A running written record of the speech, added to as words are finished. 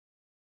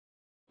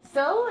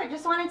So I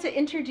just wanted to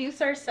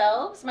introduce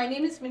ourselves. My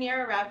name is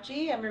Munira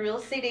Ravji. I'm a real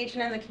estate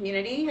agent in the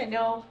community. I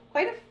know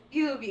quite a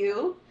few of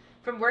you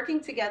from working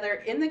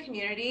together in the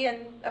community and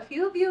a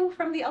few of you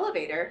from the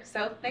elevator.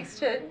 So nice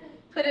to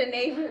put a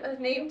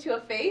name to a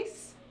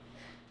face.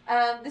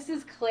 This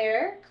is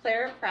Claire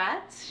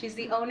Pratt. She's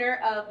the owner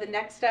of The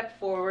Next Step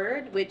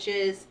Forward, which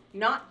is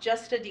not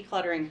just a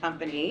decluttering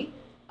company.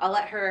 I'll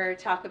let her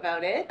talk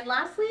about it. And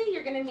lastly,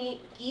 you're going to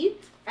meet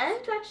Geet and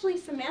actually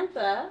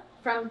Samantha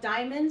from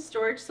Diamond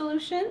Storage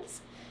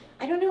Solutions.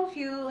 I don't know if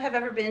you have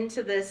ever been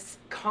to this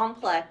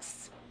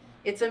complex.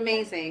 It's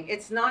amazing.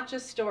 It's not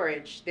just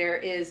storage. There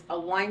is a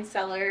wine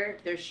cellar,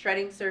 there's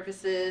shredding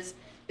services,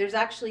 there's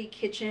actually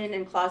kitchen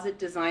and closet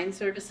design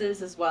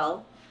services as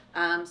well.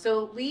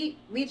 So we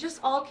just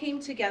all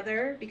came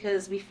together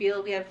because we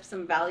feel we have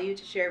some value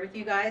to share with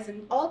you guys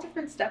in all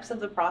different steps of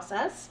the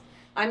process.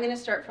 I'm going to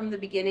start from the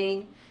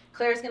beginning.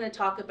 Claire's going to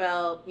talk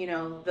about,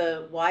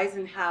 the whys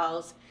and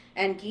hows,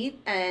 and Geet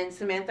and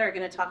Samantha are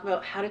going to talk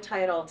about how to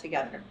tie it all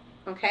together.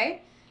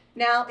 Okay?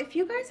 Now, if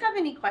you guys have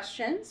any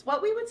questions,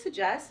 what we would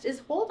suggest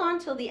is hold on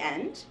till the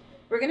end.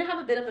 We're going to have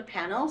a bit of a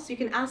panel, so you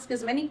can ask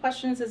as many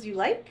questions as you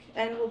like,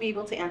 and we'll be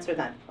able to answer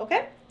them.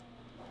 Okay?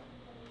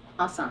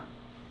 Awesome.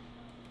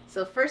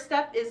 So first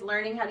step is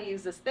learning how to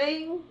use this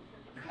thing.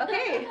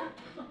 Okay.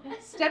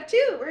 Step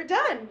 2, we're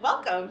done.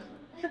 Welcome.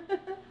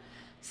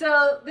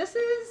 So this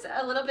is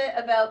a little bit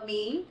about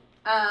me.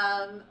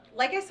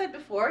 Like I said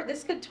before,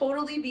 this could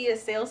totally be a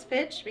sales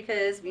pitch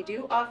because we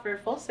do offer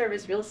full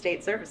service real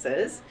estate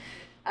services.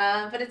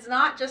 But it's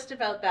not just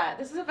about that.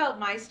 This is about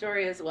my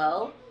story as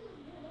well.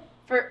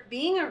 For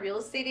being a real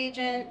estate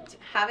agent,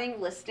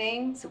 having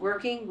listings,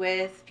 working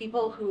with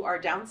people who are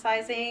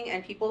downsizing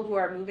and people who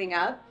are moving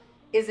up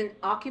is an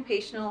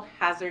occupational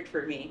hazard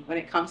for me when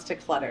it comes to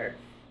clutter.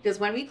 Because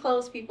when we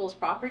close people's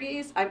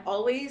properties, I'm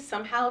always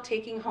somehow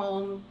taking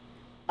home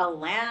a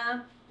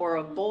lamp or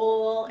a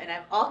bowl, and I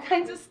have all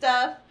kinds of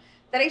stuff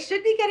that I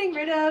should be getting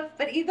rid of,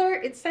 but either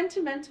it's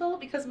sentimental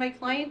because my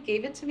client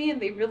gave it to me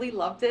and they really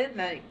loved it and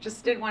I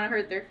just didn't want to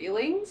hurt their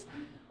feelings,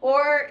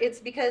 or it's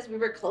because we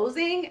were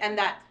closing and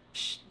that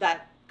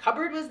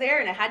cupboard was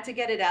there and I had to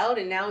get it out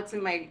and now it's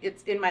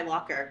in my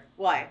locker.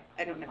 Why?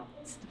 I don't know.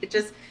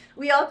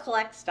 We all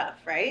collect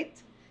stuff, right?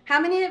 How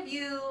many of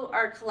you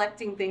are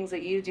collecting things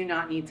that you do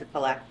not need to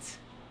collect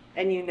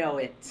and you know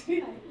it,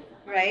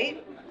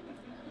 right?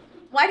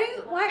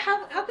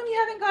 How come you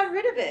haven't gotten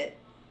rid of it?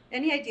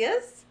 Any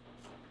ideas?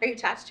 Are you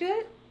attached to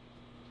it?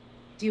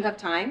 Do you have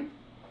time?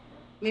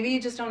 Maybe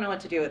you just don't know what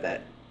to do with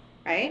it,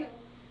 right?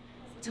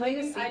 I'll tell you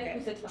a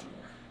secret.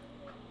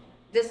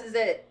 This is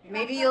it.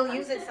 Maybe you'll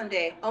use it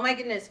someday. Oh my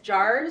goodness,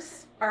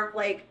 jars are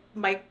like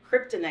my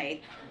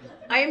kryptonite.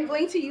 I am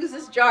going to use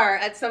this jar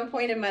at some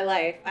point in my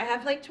life. I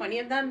have like 20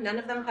 of them. None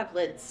of them have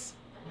lids.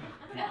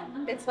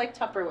 It's like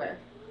Tupperware.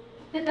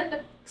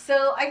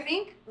 So I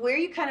think where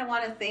you kind of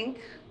want to think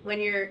when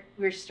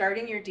you're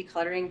starting your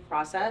decluttering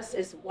process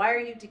is, why are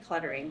you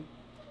decluttering?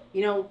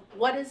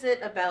 What is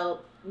it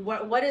about,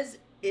 what is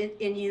it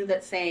in you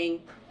that's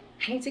saying,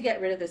 I need to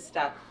get rid of this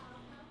stuff?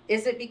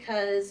 Is it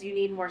because you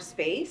need more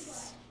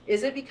space?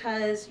 Is it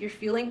because you're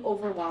feeling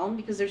overwhelmed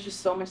because there's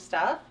just so much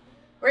stuff?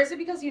 Or is it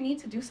because you need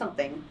to do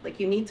something, like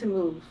you need to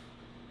move,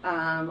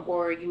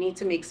 or you need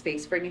to make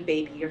space for a new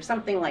baby or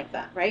something like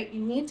that, right?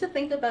 You need to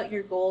think about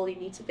your goal. You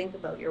need to think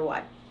about your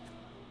why.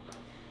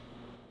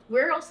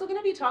 We're also going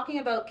to be talking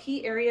about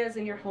key areas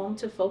in your home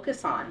to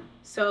focus on.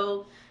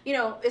 So,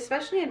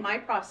 especially in my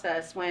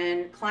process,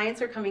 when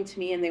clients are coming to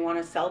me and they want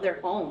to sell their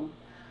home,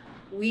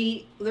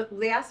 they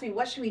ask me,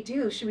 what should we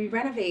do? Should we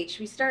renovate?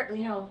 Should we start,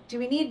 do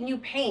we need new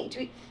paint?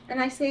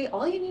 And I say,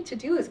 all you need to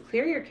do is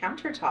clear your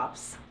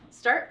countertops.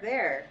 Start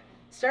there.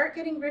 Start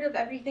getting rid of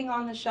everything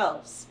on the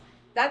shelves.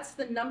 That's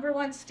the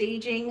 #1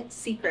 staging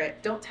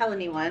secret. Don't tell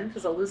anyone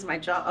because I'll lose my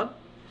job.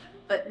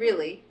 But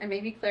really, and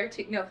maybe Claire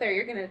too. No, Claire,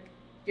 you're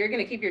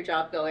gonna keep your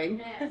job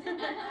going.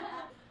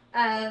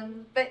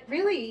 But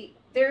really,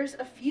 there's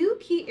a few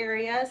key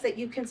areas that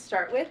you can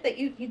start with that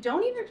you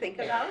don't even think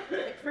about.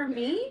 Like for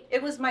me,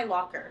 it was my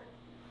locker.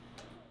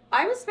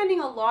 I was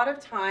spending a lot of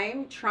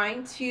time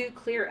trying to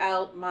clear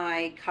out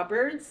my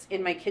cupboards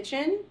in my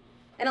kitchen.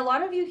 And a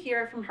lot of you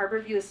here are from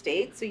Harborview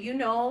Estates, so you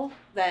know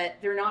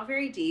that they're not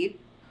very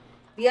deep.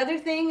 The other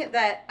thing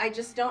that I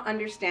just don't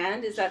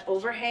understand is that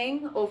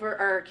overhang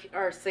over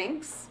our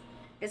sinks.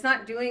 It's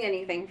not doing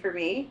anything for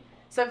me.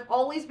 So I've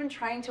always been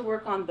trying to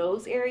work on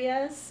those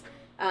areas.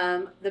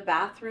 The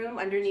bathroom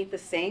underneath the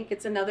sink,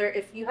 it's another,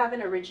 if you have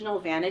an original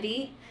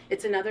vanity,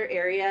 it's another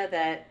area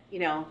that,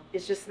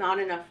 is just not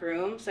enough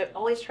room. So I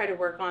always try to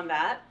work on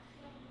that.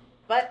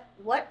 But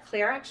what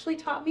Claire actually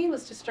taught me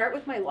was to start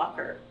with my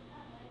locker.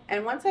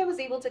 And once I was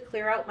able to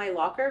clear out my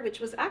locker, which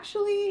was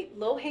actually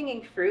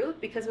low-hanging fruit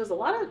because it was a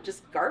lot of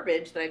just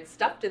garbage that I'd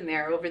stuffed in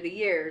there over the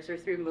years or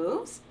through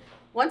moves.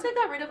 Once I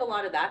got rid of a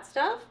lot of that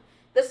stuff,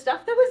 the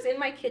stuff that was in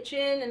my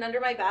kitchen and under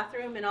my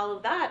bathroom and all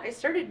of that, I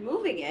started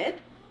moving it.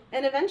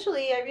 And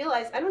eventually I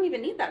realized I don't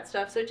even need that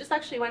stuff. So it just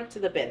actually went to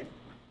the bin.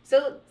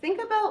 So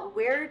think about,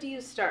 where do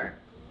you start?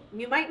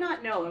 you might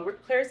not know, and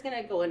Claire's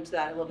going to go into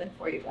that a little bit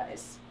for you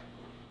guys.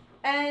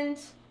 And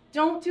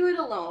don't do it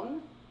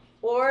alone,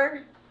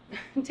 or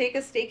take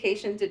a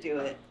staycation to do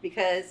it,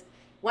 because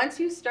once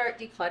you start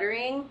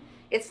decluttering,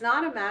 it's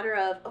not a matter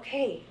of,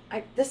 okay,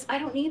 I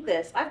don't need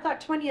this. I've got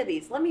 20 of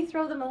these. Let me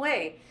throw them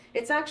away.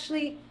 It's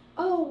actually,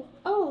 oh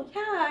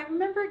yeah, I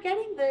remember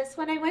getting this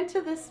when I went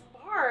to this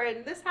bar,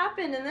 and this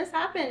happened,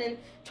 and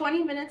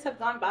 20 minutes have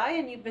gone by,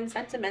 and you've been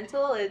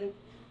sentimental, and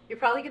you're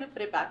probably going to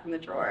put it back in the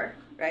drawer,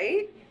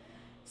 right?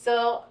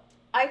 So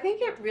I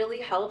think it really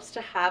helps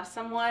to have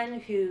someone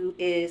who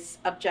is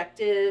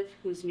objective,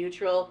 who's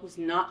neutral, who's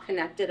not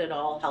connected at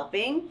all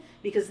helping,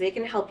 because they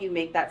can help you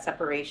make that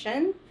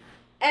separation.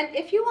 And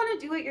if you want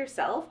to do it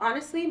yourself,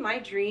 honestly, my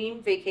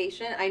dream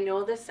vacation, I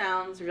know this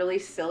sounds really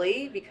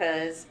silly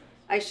because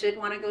I should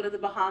want to go to the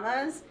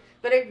Bahamas,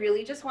 but I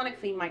really just want to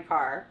clean my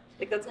car.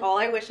 Like, that's all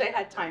I wish I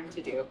had time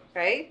to do,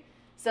 right?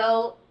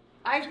 So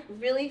I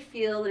really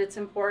feel that it's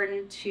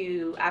important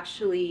to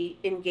actually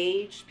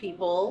engage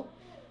people.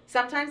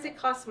 Sometimes it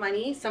costs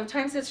money,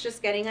 sometimes it's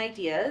just getting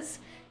ideas,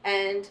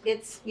 and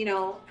it's, you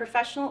know,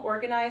 professional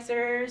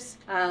organizers,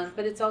 but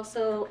it's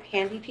also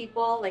handy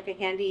people, like a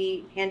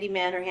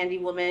handyman or handy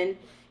woman.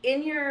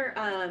 In your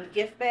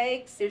gift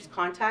bags, there's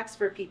contacts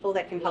for people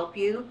that can help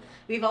you.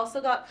 We've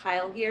also got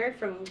Kyle here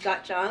from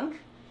Got Junk.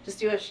 Just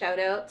do a shout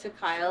out to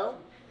Kyle.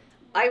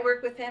 I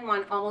work with him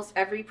on almost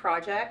every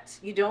project.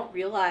 You don't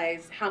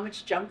realize how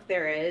much junk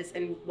there is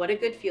and what a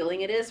good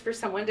feeling it is for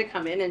someone to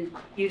come in and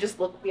you just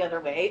look the other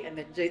way and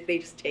then they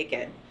just take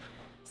it.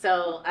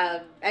 So,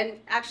 and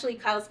actually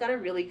Kyle's got a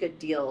really good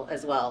deal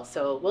as well.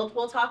 So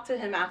we'll talk to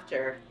him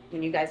after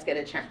when you guys get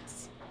a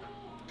chance.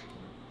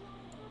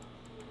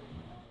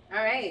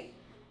 All right.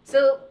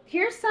 So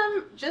here's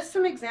just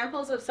some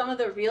examples of some of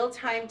the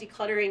real-time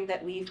decluttering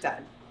that we've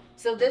done.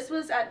 So this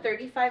was at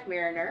 35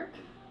 Mariner.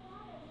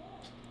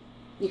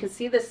 You can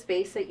see the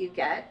space that you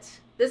get.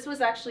 This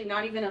was actually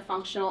not even a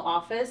functional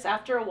office.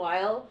 After a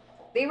while,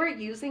 they were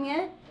using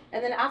it.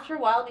 And then after a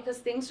while, because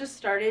things just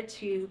started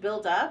to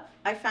build up,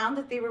 I found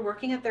that they were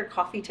working at their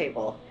coffee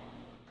table.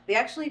 They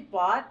actually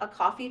bought a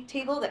coffee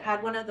table that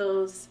had one of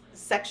those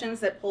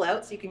sections that pull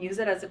out so you can use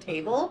it as a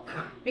table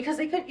because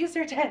they couldn't use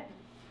their tent.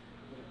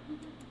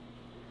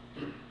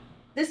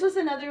 This was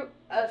another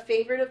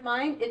favorite of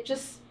mine.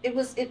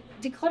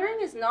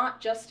 Decluttering is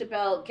not just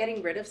about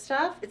getting rid of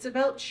stuff. It's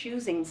about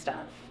choosing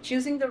stuff,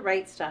 choosing the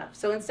right stuff.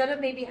 So instead of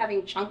maybe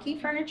having chunky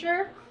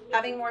furniture,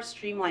 having more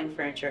streamlined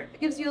furniture. It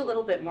gives you a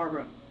little bit more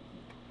room.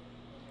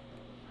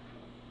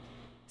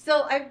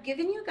 So I've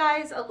given you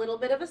guys a little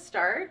bit of a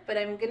start, but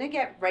I'm gonna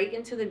get right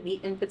into the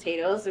meat and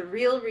potatoes. The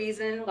real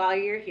reason why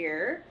you're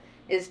here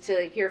is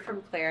to hear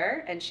from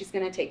Claire, and she's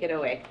gonna take it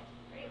away.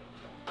 Great.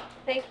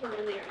 Thank you,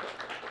 Amelia.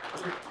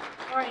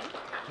 All right.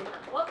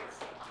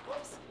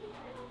 Whoops.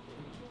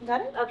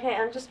 Got it? Okay,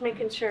 I'm just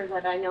making sure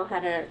that I know how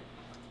to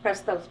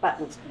press those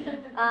buttons.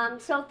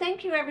 So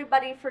thank you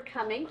everybody for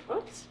coming.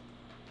 Oops.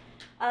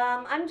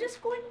 I'm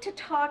just going to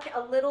talk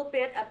a little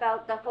bit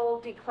about the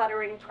whole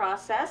decluttering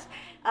process.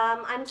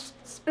 I'm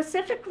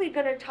specifically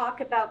going to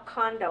talk about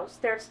condos.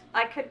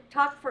 I could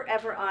talk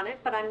forever on it,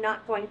 but I'm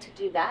not going to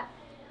do that.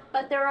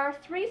 But there are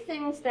 3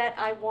 things that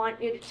I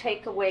want you to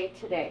take away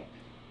today.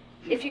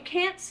 If you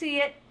can't see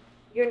it,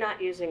 you're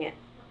not using it.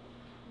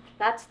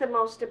 That's the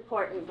most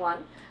important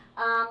one.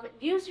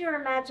 Use your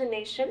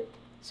imagination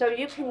so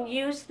you can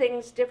use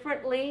things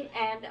differently,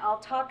 and I'll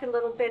talk a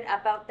little bit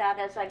about that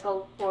as I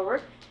go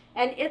forward.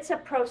 And it's a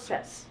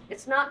process.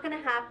 It's not going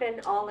to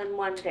happen all in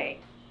one day.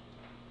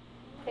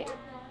 Okay.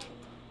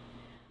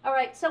 All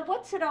right, so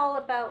what's it all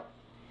about?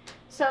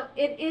 So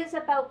it is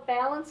about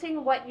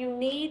balancing what you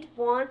need,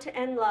 want,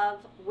 and love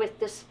with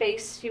the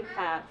space you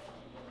have.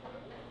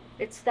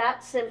 It's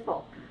that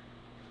simple.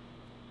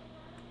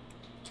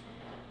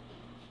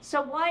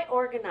 So why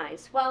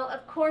organize? Well,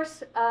 of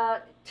course,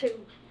 to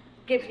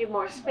give you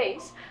more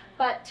space,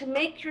 but to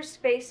make your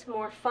space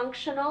more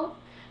functional,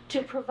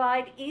 to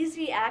provide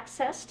easy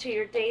access to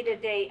your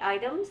day-to-day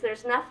items.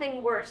 There's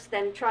nothing worse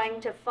than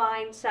trying to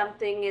find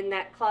something in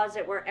that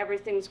closet where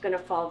everything's going to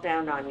fall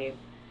down on you.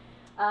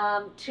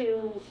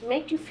 To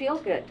make you feel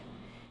good.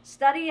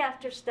 Study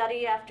after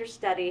study after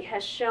study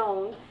has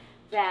shown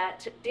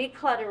that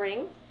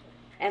decluttering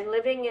and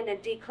living in a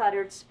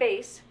decluttered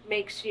space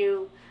makes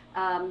you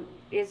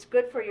is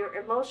good for your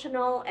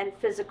emotional and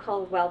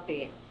physical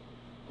well-being.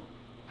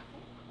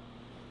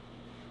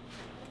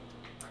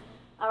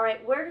 All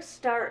right, where to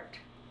start?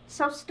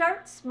 So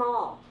start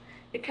small,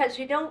 because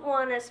you don't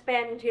want to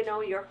spend,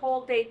 your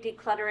whole day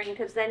decluttering,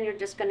 because then you're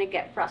just going to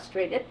get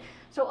frustrated.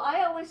 So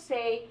I always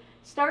say,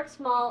 start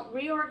small,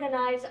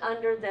 reorganize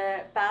under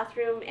the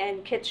bathroom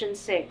and kitchen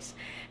sinks,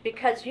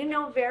 because you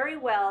know very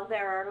well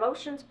there are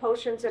lotions,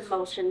 potions, and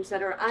motions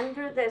that are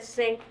under the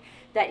sink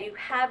that you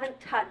haven't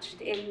touched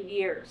in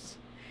years.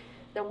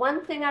 The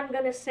one thing I'm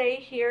going to say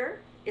here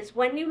is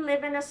when you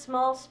live in a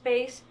small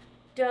space,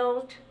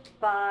 don't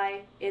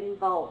buy in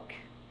bulk.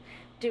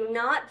 Do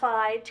not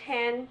buy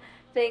 10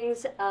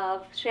 things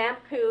of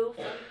shampoo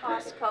from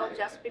Costco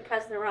just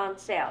because they're on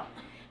sale.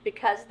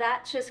 because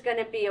that's just going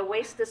to be a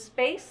waste of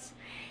space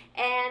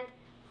and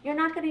you're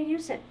not going to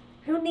use it.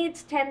 Who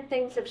needs 10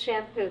 things of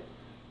shampoo,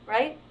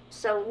 right?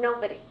 So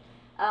nobody.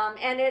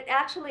 And it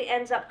actually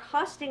ends up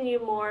costing you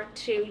more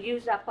to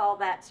use up all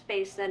that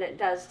space than it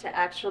does to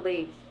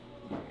actually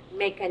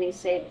make any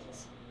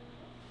savings.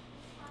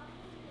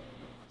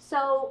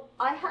 So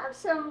I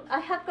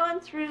have gone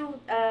through,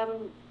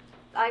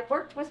 I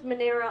worked with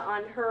Manera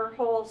on her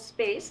whole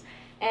space,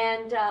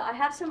 and I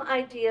have some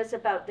ideas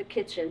about the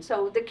kitchen.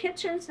 So the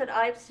kitchens that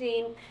I've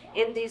seen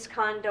in these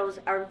condos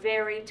are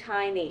very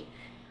tiny.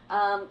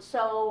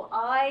 So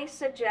I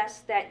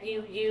suggest that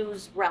you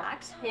use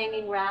racks,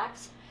 hanging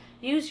racks.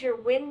 Use your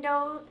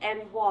window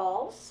and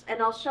walls,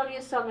 and I'll show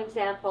you some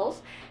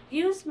examples.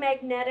 Use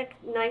magnetic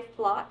knife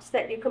blocks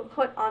that you can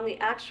put on the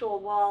actual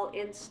wall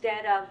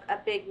instead of a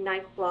big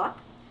knife block.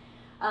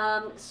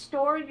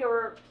 Store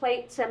your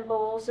plates and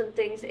bowls and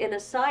things in a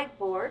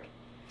sideboard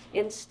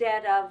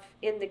instead of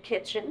in the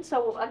kitchen.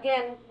 So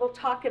again, we'll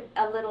talk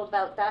a little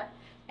about that.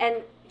 And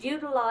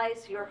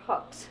utilize your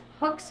hooks.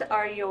 Hooks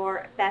are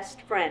your best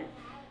friend.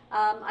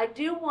 I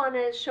do want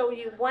to show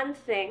you one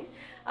thing.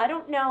 I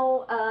don't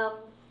know,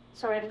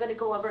 sorry, I'm going to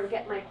go over and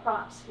get my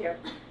props here.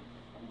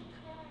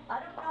 I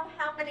don't know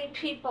how many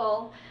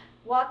people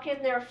walk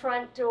in their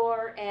front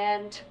door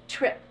and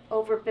trip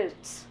over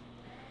boots,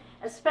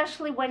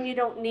 especially when you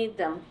don't need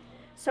them.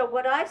 So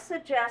what I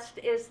suggest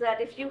is that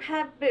if you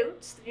have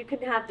boots, you can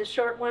have the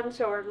short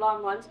ones or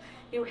long ones,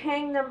 you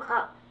hang them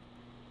up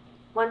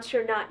once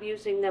you're not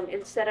using them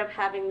instead of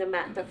having them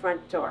at the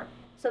front door.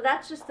 So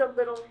that's just a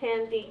little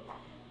handy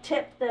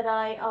tip that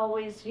I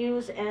always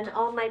use, and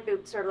all my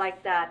boots are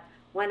like that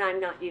when I'm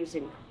not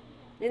using them.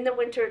 In the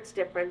winter it's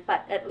different,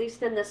 but at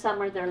least in the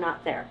summer they're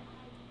not there.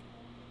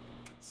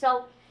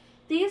 So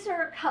these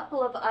are a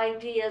couple of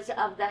ideas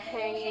of the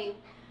hanging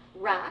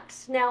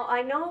racks. Now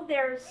I know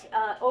there's,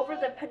 over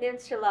the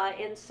peninsula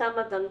in some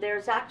of them,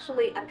 there's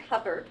actually a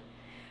cupboard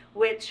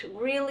which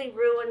really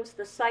ruins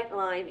the sight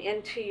line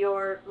into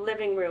your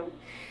living room.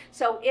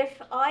 So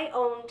if I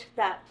owned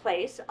that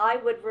place, I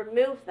would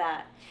remove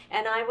that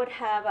and I would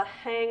have a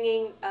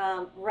hanging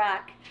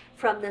rack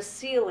from the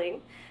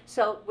ceiling,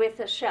 so with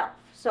a shelf,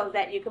 so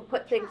that you can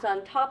put things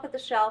on top of the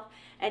shelf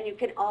and you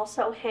can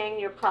also hang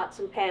your pots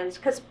and pans,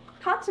 because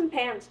pots and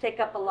pans take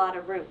up a lot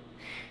of room.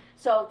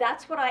 So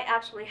that's what I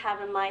actually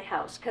have in my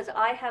house, because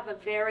I have a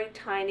very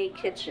tiny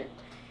kitchen.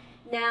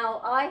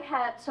 Now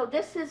so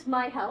this is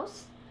my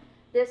house.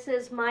 This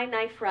is my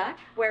knife rack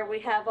where we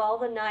have all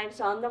the knives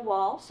on the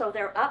wall, so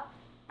they're up,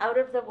 out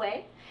of the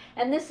way.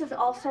 And this is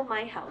also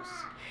my house.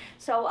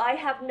 So I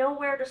have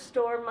nowhere to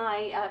store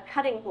my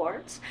cutting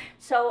boards,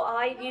 so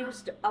I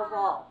used a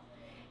wall.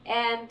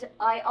 And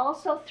I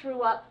also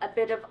threw up a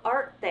bit of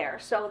art there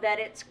so that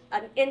it's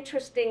an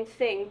interesting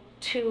thing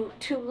to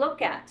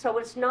look at. So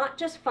it's not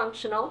just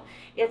functional,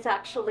 it's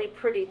actually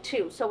pretty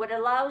too. So it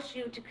allows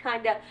you to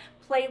kind of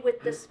play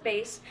with the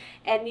space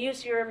and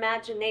use your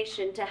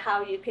imagination to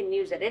how you can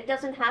use it. It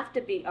doesn't have to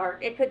be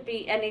art, it could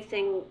be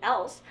anything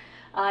else.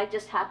 I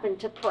just happened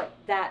to put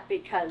that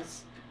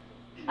because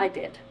I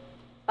did.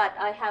 But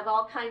I have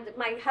all kinds of,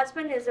 my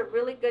husband is a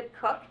really good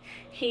cook.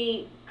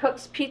 He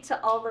cooks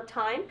pizza all the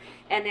time,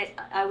 and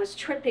I was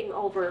tripping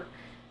over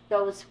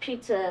those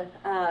pizza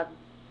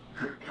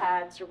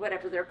pads or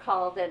whatever they're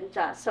called,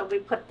 and so we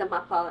put them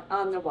up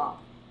on the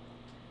wall.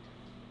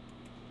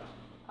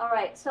 All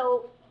right,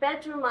 so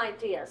bedroom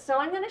ideas. So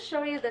I'm going to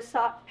show you the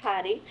sock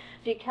patty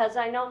because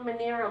I know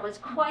Manera was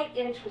quite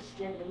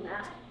interested in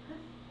that.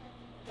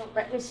 Don't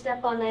let me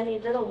step on any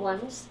little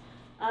ones.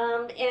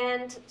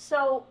 And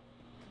so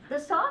the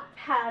sock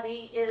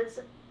patty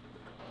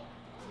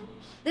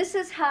this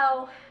is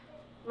how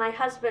my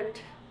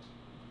husband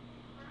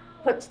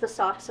puts the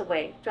socks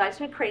away.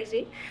 Drives me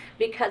crazy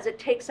because it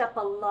takes up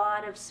a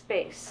lot of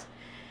space.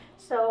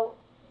 So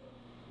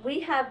we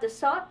have the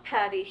sock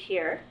patty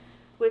here,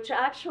 which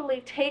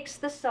actually takes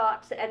the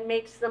socks and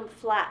makes them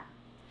flat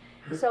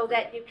so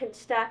that you can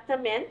stack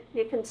them in.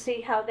 You can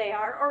see how they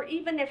are, or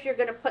even if you're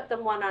going to put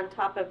them one on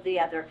top of the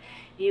other,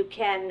 you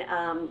can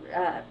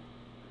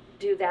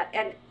do that.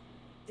 And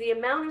the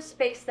amount of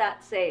space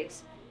that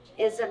saves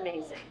is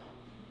amazing.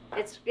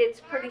 It's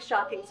pretty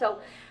shocking. So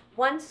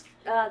once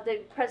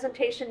the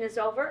presentation is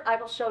over, I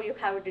will show you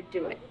how to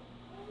do it,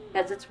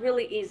 because it's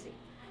really easy.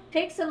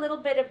 Takes a little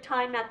bit of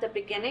time at the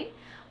beginning,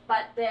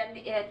 but then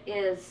it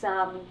is,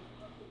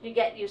 you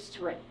get used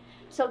to it.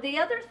 So the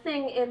other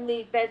thing in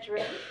the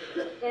bedroom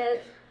is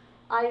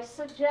I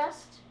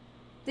suggest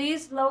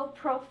these low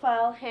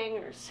profile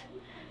hangers.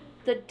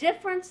 The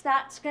difference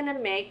that's going to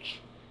make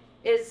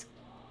is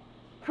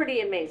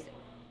pretty amazing.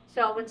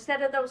 So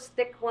instead of those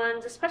thick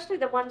ones, especially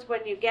the ones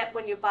when you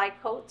buy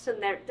coats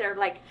and they're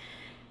like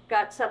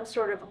got some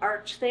sort of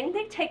arch thing,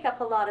 they take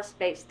up a lot of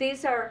space.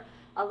 These are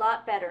a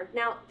lot better.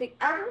 Now, the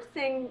other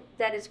thing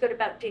that is good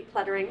about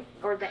decluttering,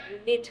 or that you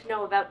need to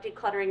know about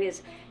decluttering,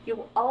 is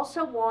you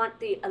also want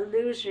the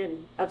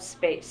illusion of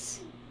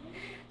space.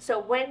 So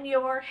when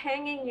you're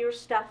hanging your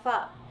stuff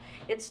up,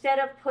 instead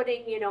of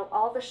putting, you know,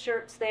 all the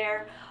shirts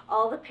there,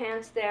 all the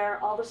pants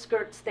there, all the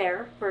skirts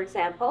there, for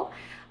example,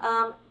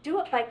 do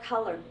it by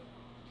color.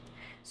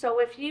 So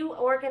if you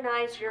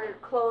organize your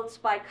clothes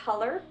by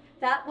color,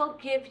 that will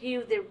give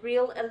you the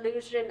real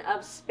illusion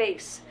of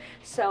space,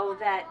 so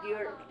that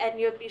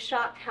you'll be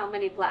shocked how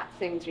many black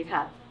things you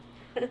have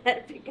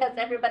because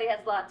everybody has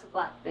lots of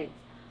black things.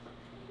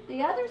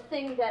 The other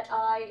thing that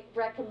I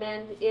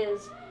recommend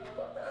is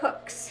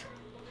hooks.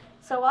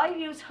 So I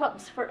use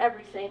hooks for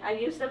everything. I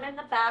use them in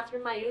the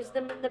bathroom, I use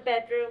them in the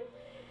bedroom,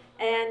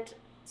 and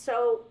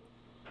so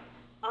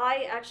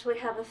I actually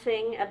have a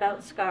thing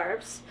about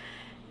scarves.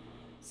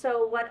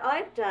 So what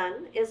I've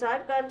done is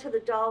I've gone to the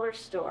dollar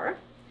store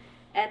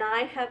and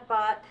I have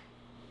bought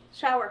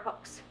shower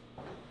hooks.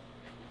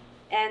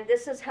 And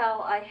this is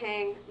how I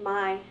hang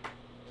my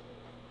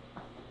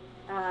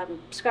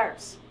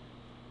scarves.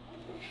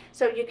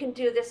 So you can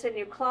do this in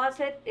your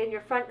closet, in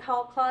your front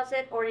hall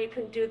closet, or you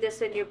can do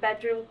this in your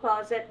bedroom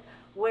closet,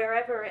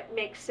 wherever it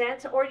makes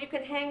sense, or you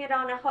can hang it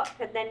on a hook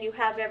and then you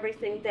have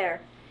everything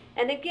there.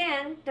 And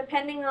again,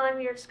 depending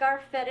on your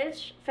scarf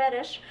fetish,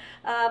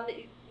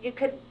 you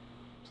could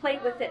play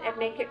with it and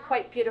make it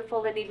quite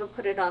beautiful and even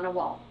put it on a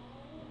wall.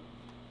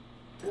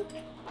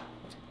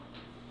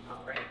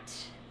 All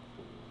right.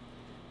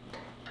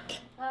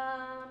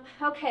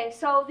 Okay,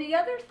 so the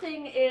other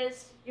thing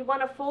is you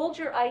want to fold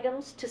your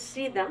items to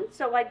see them.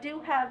 So I do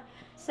have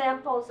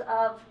samples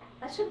of,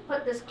 I should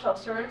put this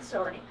closer, I'm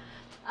sorry.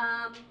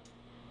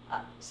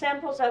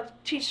 Samples of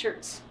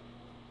t-shirts.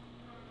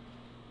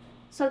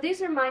 So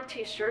these are my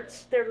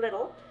t-shirts, they're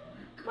little.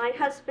 My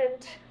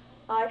husband,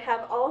 I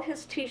have all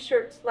his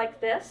t-shirts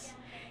like this,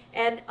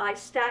 and I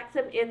stack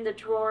them in the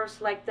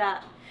drawers like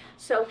that.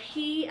 So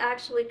he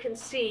actually can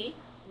see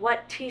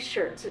what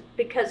t-shirts,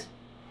 because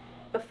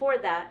before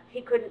that, he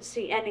couldn't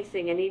see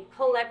anything, and he'd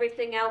pull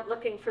everything out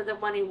looking for the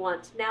one he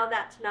wants. Now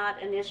that's not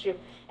an issue.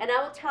 And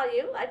I will tell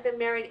you, I've been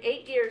married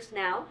 8 years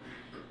now,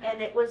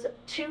 and it was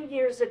 2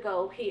 years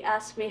ago he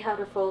asked me how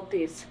to fold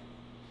these.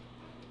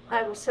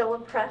 I was so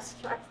impressed.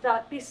 I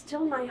thought, be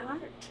still my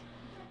heart.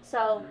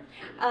 So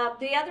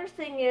the other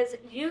thing is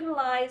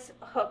utilize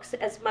hooks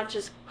as much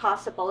as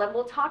possible, and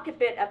we'll talk a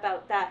bit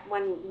about that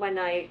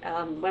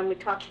when we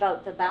talk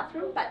about the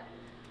bathroom. But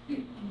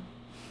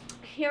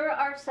here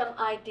are some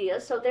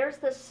ideas. So there's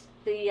the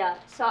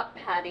sock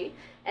patty,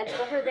 and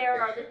over there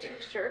are the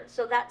t-shirts.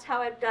 So that's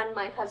how I've done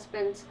my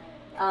husband's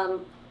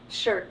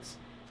shirts.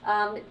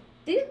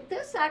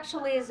 This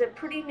actually is a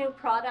pretty new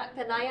product,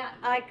 and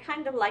I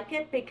kind of like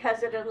it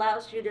because it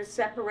allows you to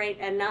separate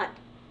and not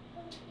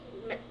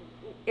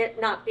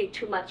be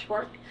too much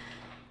work.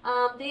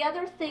 The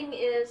other thing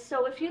is,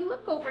 so if you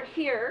look over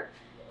here,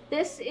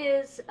 this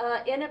is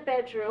in a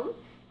bedroom,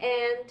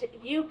 and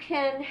you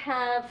can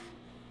have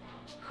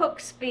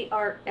hooks be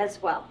art as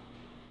well.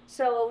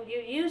 So you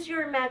use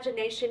your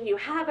imagination. You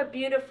have a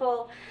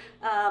beautiful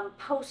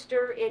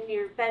poster in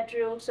your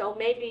bedroom, so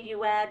maybe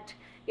you add,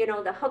 you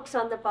know, the hooks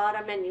on the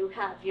bottom, and you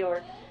have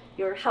your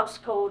house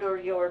coat or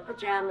your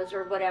pajamas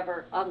or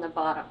whatever on the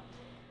bottom.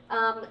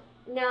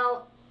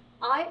 Now,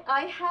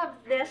 I have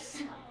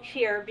this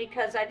here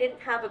because I didn't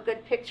have a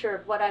good picture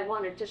of what I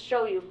wanted to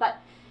show you, but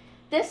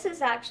this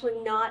is actually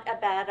not a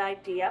bad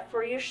idea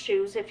for your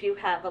shoes if you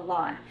have a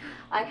lot.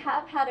 I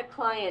have had a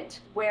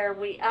client where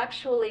we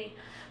actually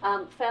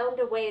found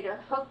a way to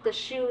hook the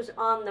shoes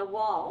on the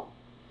wall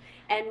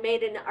and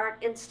made an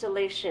art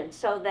installation,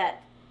 so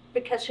that,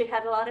 because she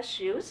had a lot of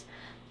shoes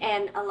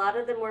and a lot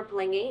of them were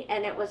blingy,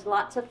 and it was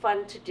lots of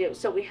fun to do.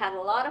 So we had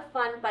a lot of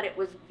fun, but it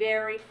was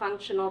very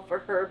functional for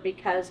her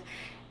because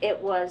it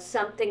was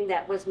something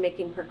that was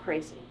making her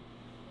crazy.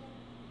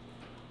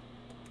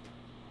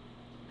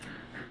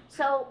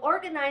 So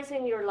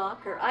organizing your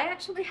locker. I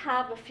actually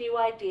have a few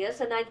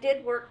ideas, and I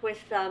did work with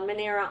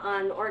Manera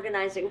on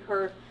organizing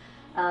her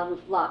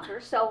locker.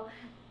 So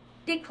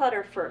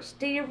declutter first.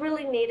 Do you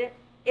really need it?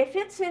 If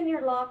it's in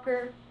your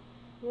locker,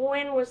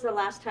 when was the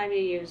last time you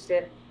used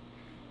it?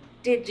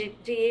 Do you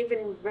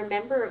even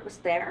remember it was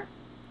there?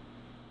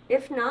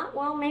 If not,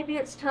 well, maybe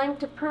it's time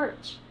to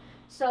purge.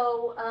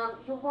 So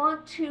you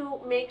want to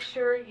make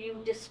sure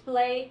you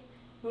display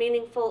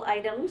meaningful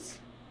items.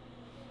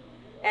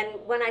 And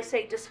when I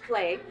say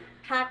display,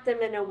 pack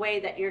them in a way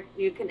that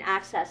you can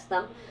access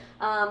them.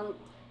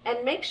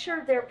 And make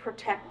sure they're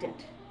protected.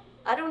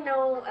 I don't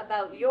know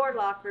about your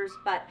lockers,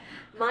 but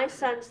my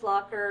son's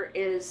locker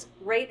is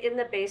right in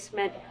the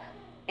basement,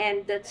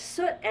 and the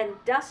soot and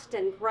dust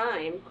and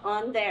grime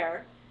on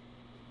there,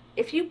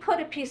 if you put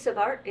a piece of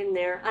art in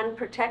there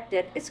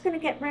unprotected, it's going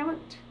to get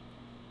ruined.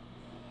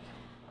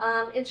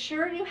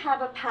 Ensure you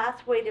have a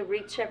pathway to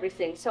reach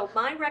everything. So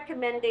my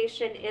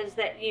recommendation is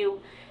that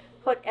you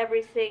put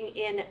everything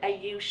in a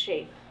U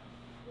shape,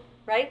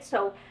 right?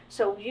 So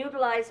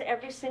utilize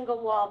every single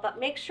wall, but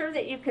make sure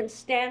that you can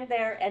stand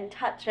there and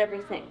touch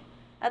everything.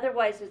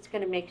 Otherwise, it's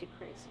going to make you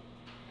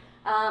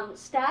crazy.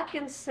 Stack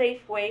in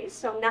safe ways,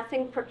 so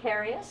nothing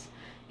precarious.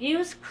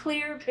 Use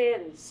clear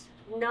bins,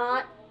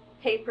 not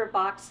paper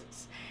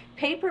boxes.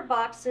 Paper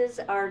boxes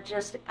are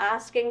just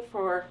asking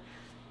for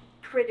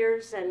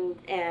critters and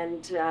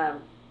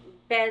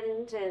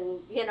bend, and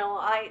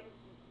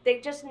they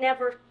just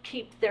never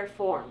keep their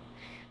form.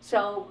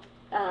 So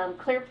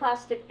clear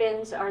plastic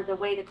bins are the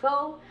way to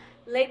go.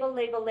 Label,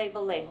 label,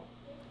 label, label,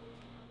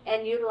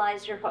 and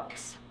utilize your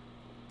hooks.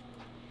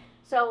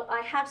 So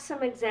I have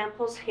some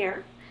examples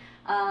here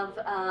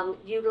of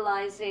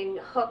utilizing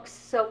hooks.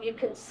 So you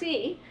can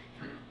see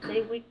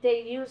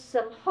they use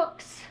some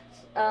hooks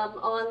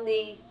on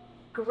the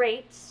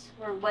grates,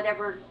 or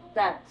whatever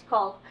that's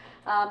called,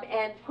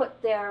 and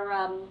put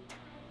their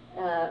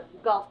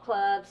golf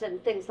clubs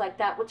and things like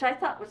that, which I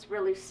thought was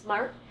really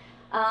smart.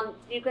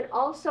 You can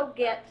also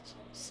get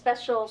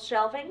special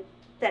shelving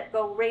that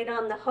go right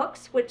on the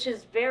hooks, which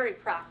is very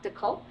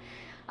practical.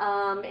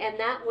 And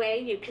that way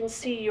you can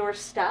see your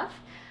stuff.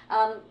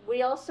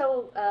 We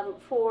also,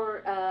 for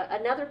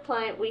another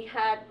client,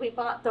 we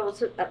bought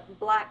those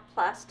black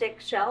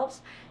plastic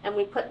shelves, and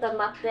we put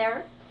them up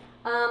there.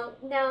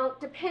 Now,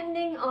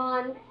 depending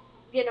on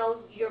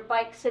your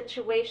bike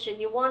situation,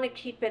 you want to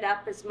keep it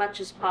up as much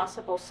as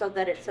possible so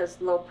that it's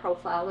as low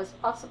profile as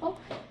possible.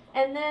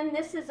 And then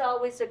this is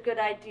always a good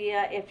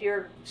idea if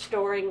you're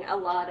storing a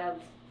lot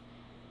of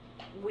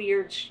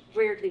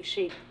weirdly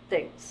shaped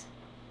things.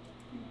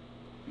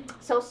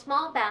 So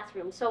small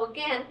bathrooms. So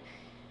again,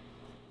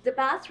 the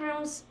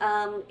bathrooms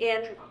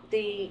in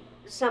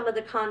some of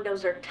the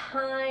condos are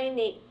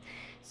tiny.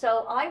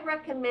 So I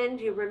recommend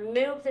you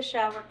remove the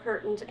shower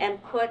curtains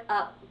and put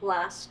up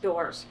glass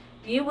doors.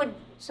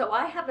 So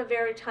I have a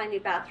very tiny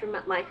bathroom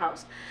at my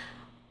house.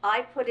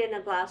 I put in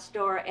a glass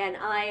door, and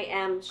I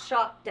am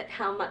shocked at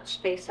how much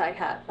space I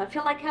have. I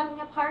feel like having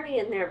a party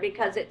in there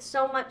because it's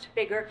so much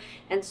bigger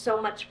and so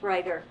much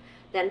brighter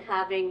than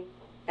having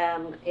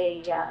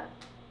a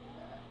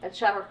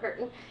shower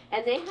curtain.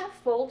 And they have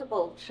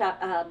foldable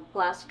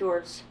glass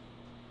doors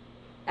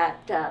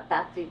at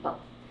Bath Depot.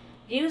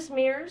 Use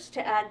mirrors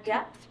to add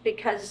depth,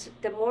 because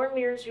the more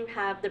mirrors you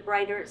have, the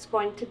brighter it's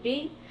going to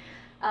be.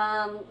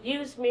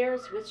 Use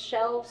mirrors with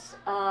shelves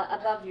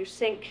above your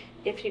sink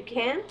if you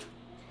can.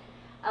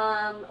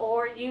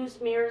 Or use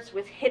mirrors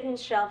with hidden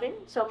shelving.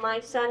 So my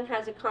son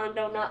has a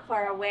condo not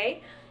far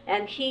away,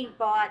 and he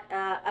bought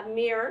a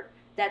mirror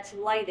that's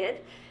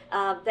lighted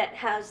that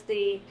has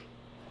the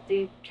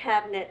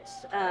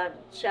cabinets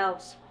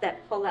shelves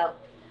that pull out.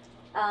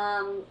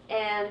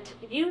 And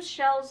use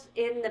shelves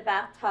in the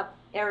bathtub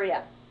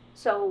area.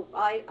 So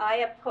I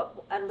have put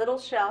a little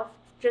shelf,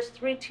 just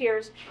 3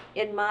 tiers,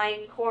 in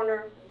the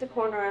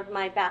corner of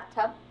my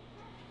bathtub,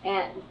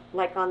 and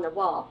like on the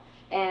wall.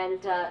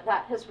 And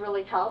that has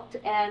really helped.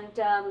 And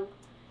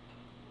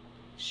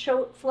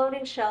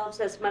floating shelves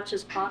as much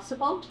as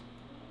possible,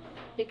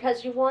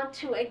 because you want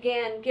to,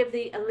 again, give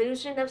the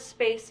illusion of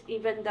space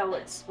even though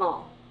it's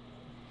small.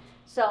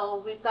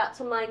 So we've got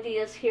some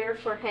ideas here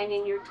for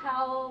hanging your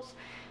towels.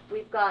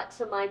 We've got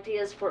some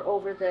ideas for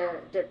over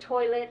the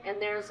toilet,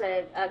 and there's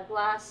a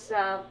glass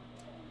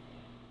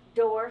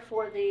door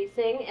for the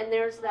thing, and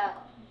there's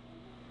that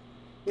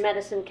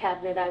medicine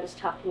cabinet I was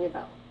talking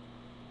about.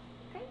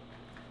 Okay.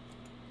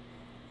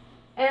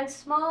 And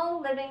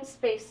small living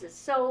spaces.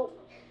 So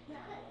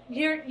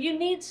you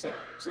need,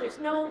 there's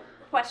no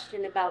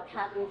question about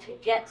having to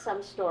get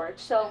some storage.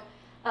 So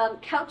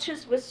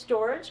couches with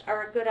storage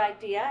are a good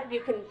idea.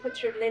 You can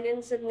put your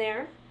linens in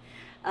there,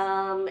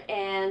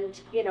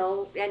 and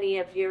any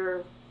of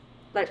your,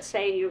 let's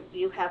say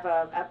you have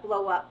a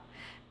blow-up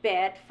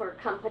bed for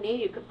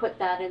company, you could put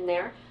that in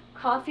there.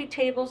 Coffee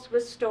tables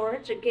with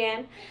storage,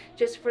 again,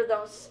 just for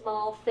those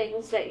small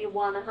things that you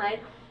want to hide.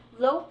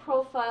 Low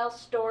profile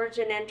storage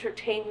and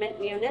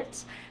entertainment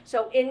units.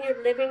 So in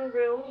your living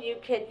room, you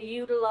can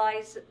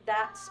utilize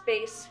that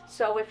space.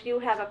 So if you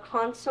have a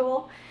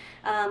console,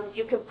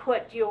 you can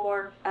put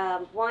your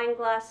wine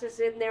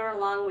glasses in there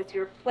along with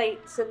your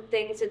plates and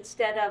things,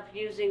 instead of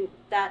using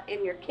that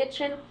in your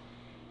kitchen.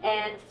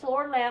 And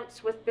floor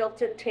lamps with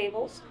built-in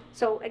tables.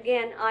 So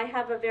again, I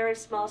have a very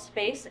small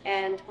space,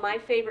 and my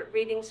favorite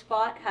reading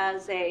spot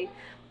has a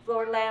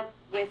floor lamp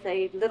with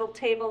a little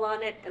table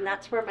on it, and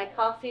that's where my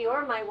coffee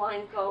or my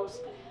wine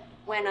goes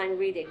when I'm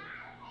reading.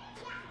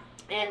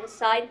 And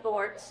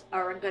sideboards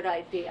are a good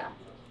idea.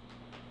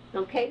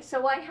 Okay,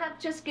 so I have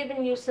just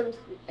given you some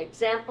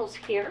examples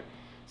here.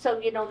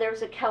 So,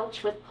 there's a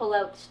couch with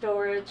pull-out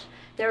storage.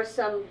 There's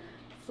some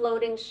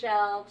floating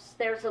shelves.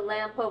 There's a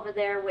lamp over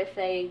there with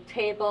a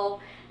table,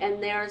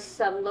 and there's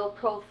some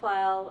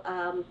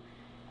low-profile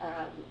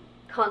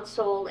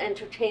console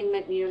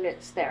entertainment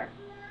units there.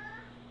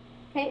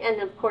 Okay,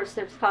 and of course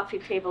there's coffee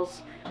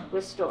tables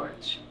with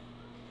storage.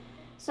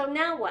 So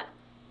now what?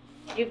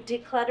 You've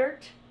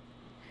decluttered.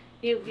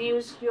 You've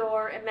used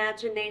your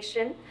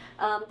imagination.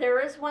 There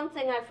is one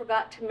thing I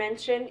forgot to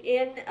mention.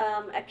 In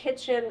a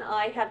kitchen,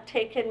 I have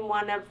taken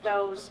one of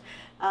those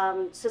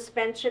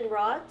suspension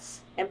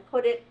rods and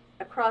put it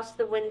across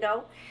the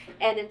window.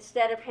 And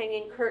instead of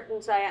hanging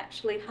curtains, I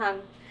actually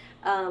hung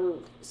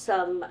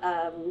some,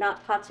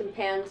 not pots and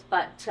pans,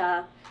 but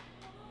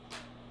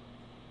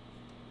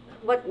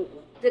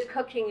the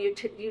cooking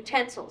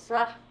utensils.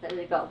 There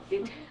you go.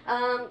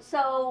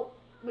 So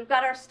we've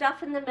got our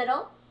stuff in the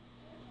middle.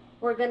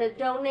 We're going to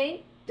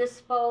donate,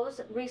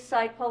 dispose,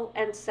 recycle,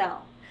 and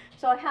sell.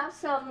 So I have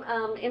some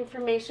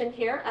information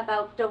here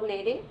about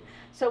donating.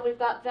 So we've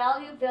got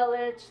Value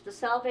Village, the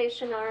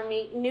Salvation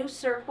Army, New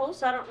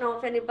Circles. I don't know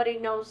if anybody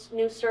knows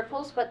New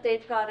Circles, but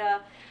they've got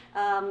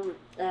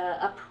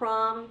a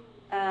prom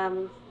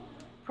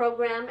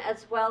program,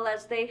 as well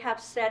as they have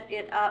set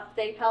it up.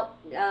 They help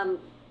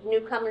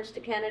newcomers to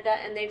Canada,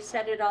 and they've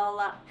set it all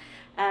up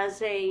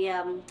as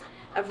a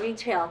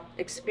retail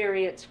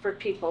experience for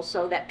people,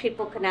 so that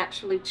people can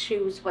actually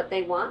choose what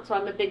they want. So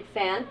I'm a big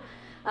fan.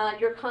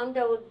 Your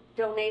condo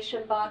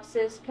donation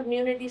boxes,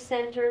 community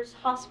centers,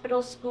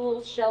 hospitals,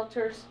 schools,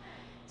 shelters.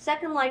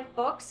 Second Life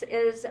Books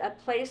is a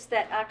place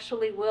that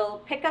actually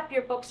will pick up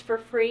your books for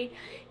free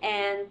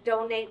and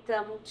donate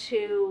them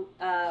to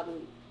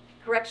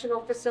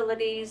correctional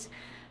facilities,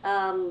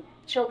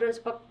 children's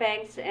book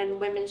banks, and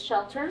women's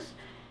shelters.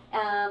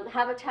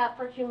 Habitat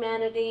for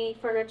Humanity,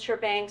 furniture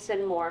banks,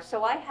 and more.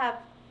 So I have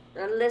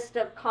a list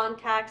of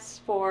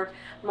contacts for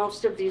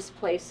most of these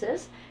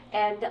places,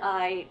 and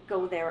I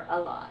go there a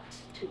lot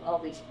to all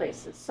these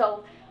places.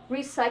 So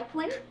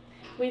recycling,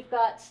 we've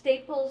got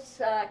Staples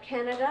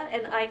Canada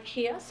and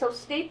IKEA. So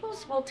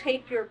Staples will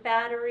take your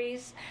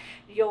batteries,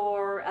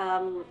 your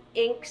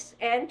inks,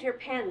 and your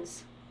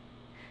pens.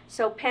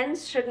 So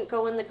pens shouldn't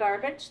go in the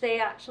garbage.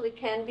 They actually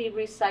can be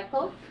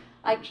recycled.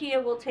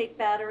 IKEA will take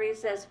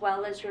batteries as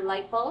well as your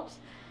light bulbs.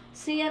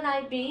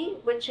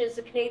 CNIB, which is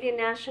the Canadian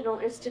National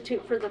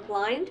Institute for the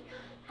Blind,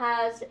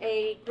 has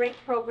a great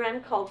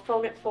program called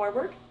Phone It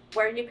Forward,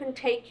 where you can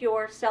take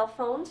your cell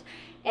phones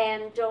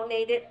and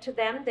donate it to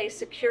them. They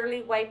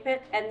securely wipe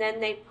it, and then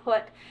they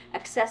put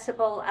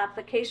accessible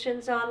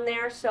applications on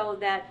there so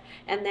that,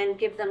 and then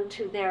give them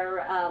to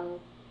their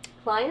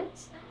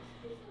clients.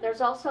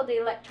 There's also the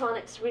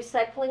Electronics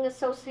Recycling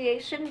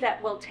Association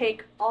that will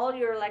take all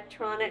your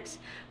electronics,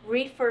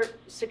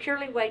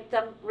 securely wipe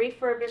them,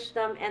 refurbish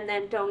them, and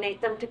then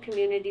donate them to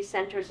community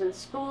centers and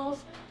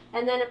schools.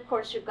 And then, of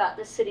course, you've got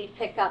the city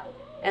pickup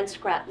and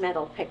scrap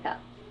metal pickup.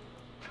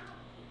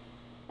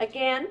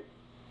 Again,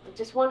 I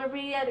just want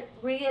to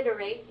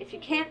reiterate, if you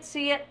can't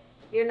see it,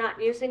 you're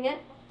not using it.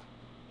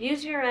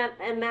 Use your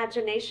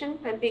imagination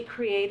and be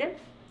creative.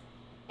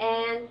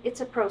 And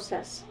it's a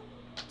process.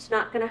 It's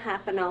not going to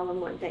happen all in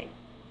one day.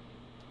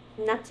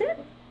 And that's it.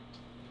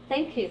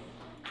 Thank you.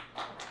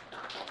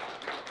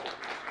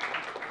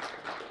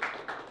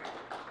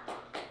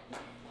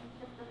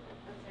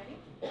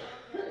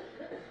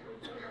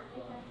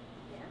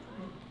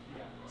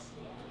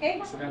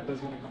 Okay, Samantha's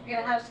gonna come. we're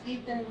gonna have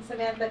Steve and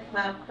Samantha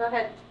come out. Go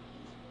ahead.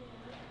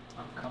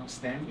 Come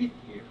stand with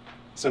you,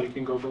 so we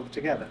can go both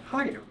together.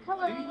 Hi,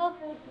 everybody. Hello.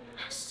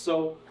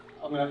 So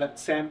I'm gonna let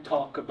Sam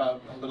talk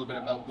about a little bit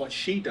about what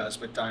she does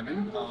with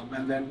Diamond,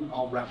 and then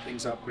I'll wrap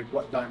things up with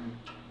what Diamond,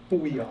 who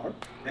we are,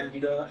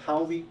 and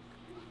how we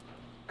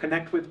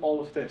connect with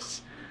all of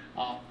this.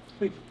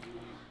 Please.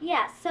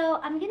 Yeah, so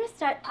I'm gonna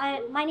start.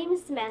 My name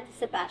is Samantha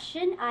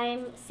Sebastian.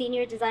 I'm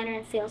Senior Designer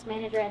and Sales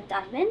Manager at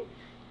Diamond.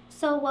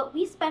 So what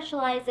we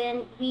specialize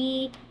in,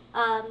 we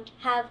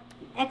have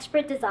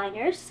expert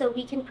designers, so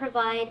we can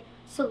provide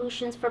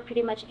solutions for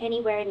pretty much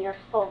anywhere in your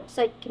home.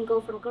 So it can go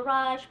from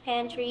garage,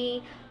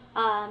 pantry,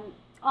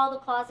 all the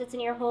closets in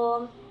your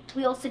home.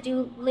 We also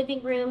do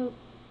living room,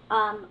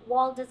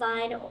 wall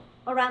design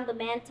around the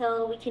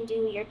mantle. We can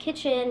do your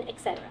kitchen,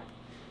 etc.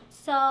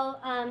 So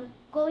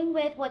going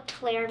with what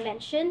Claire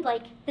mentioned,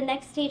 like the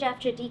next stage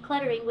after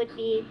decluttering would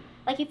be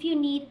like if you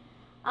need,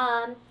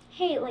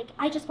 hey, like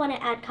I just want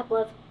to add a couple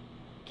of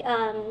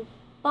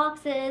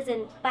boxes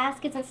and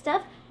baskets and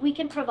stuff, we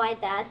can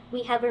provide that.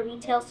 We have a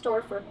retail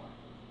store for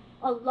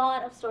a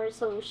lot of storage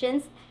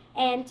solutions.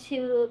 And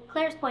to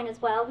Claire's point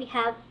as well, we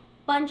have a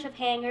bunch of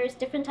hangers,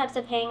 different types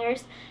of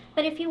hangers.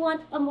 But if you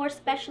want a more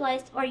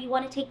specialized, or you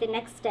want to take the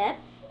next step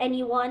and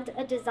you want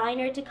a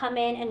designer to come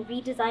in and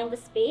redesign the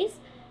space,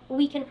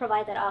 we can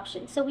provide that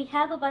option. So we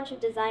have a bunch of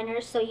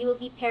designers, so you will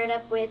be paired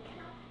up with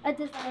a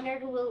designer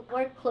who will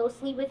work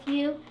closely with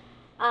you.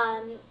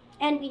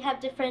 And we have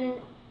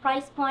different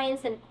price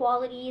points and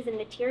qualities and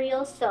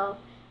materials, so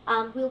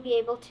we'll be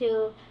able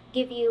to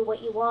give you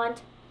what you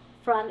want,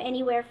 from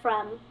anywhere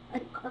from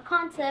a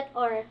concept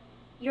or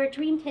your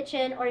dream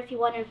kitchen, or if you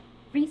want to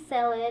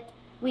resell it,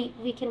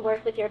 we can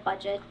work with your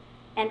budget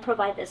and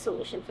provide the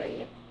solution for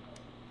you.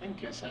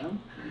 Thank you, Sam.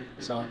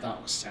 So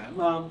that was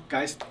Sam.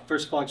 Guys,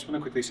 first of all, I just want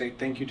to quickly say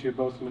thank you to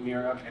both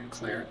Manira and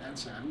Claire and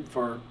Sam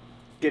for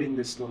getting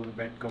this little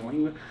event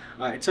going.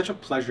 It's such a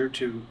pleasure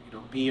to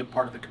be a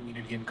part of the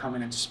community and come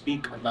in and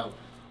speak about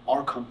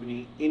our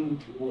company in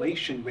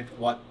relation with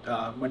what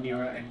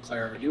Manira and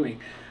Claire are doing.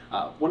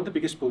 One of the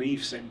biggest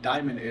beliefs in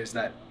Diamond is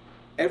that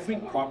every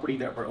property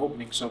that we're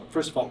opening, so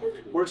first of all,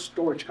 we're a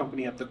storage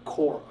company at the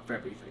core of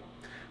everything.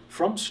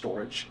 From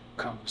storage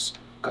comes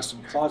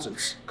custom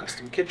closets,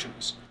 custom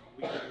kitchens.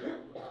 We have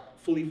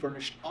fully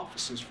furnished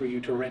offices for you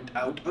to rent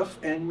out of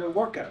and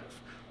work out of.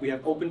 We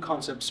have open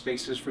concept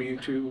spaces for you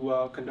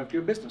to conduct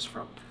your business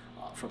from.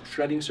 from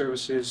shredding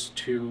services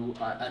to,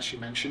 as she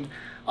mentioned,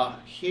 a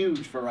huge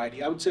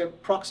variety. I would say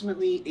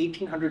approximately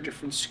 1,800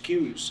 different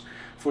SKUs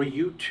for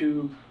you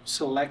to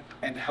select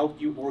and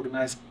help you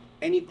organize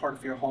any part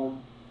of your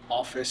home,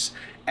 office.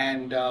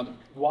 And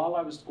while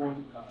I was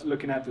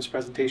looking at this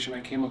presentation,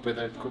 I came up with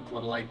a quick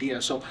little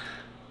idea. So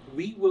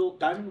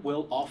Diamond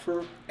will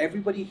offer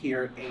everybody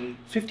here a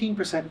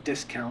 15%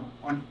 discount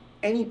on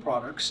any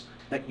products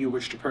that you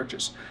wish to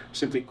purchase.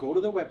 Simply go to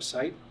the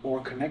website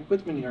or connect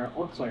with Manira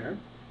or Claire,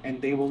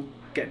 and they will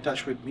get in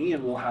touch with me,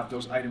 and we'll have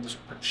those items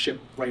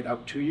shipped right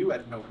out to you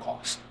at no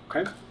cost.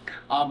 Okay.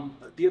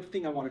 The other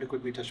thing I wanted to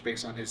quickly touch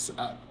base on is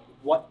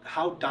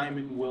how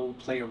Diamond will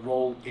play a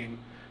role in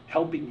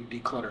helping you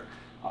declutter.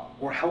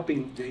 Or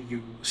helping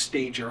you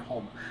stage your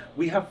home.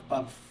 We have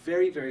a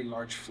very, very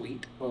large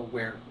fleet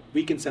where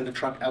we can send a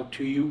truck out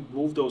to you,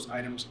 move those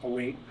items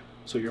away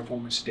so your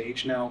home is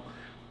staged. Now,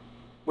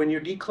 when you're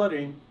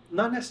decluttering,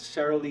 not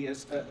necessarily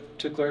as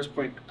to Claire's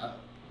point,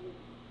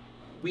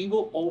 we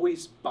will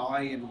always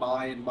buy and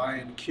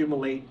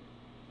accumulate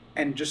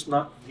and just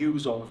not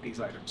use all of these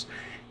items.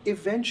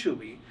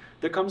 Eventually,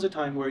 there comes a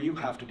time where you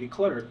have to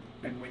declutter.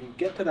 And when you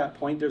get to that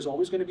point, there's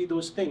always going to be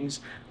those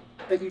things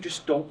that you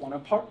just don't want to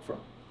part from.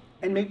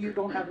 And maybe you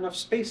don't have enough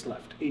space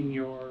left in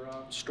your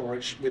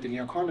storage within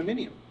your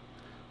condominium.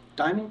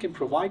 Diamond can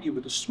provide you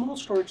with a small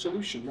storage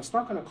solution that's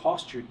not going to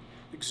cost you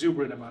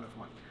exuberant amount of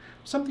money.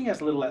 Something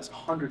as little as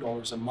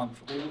 $100 a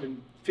month, or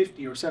even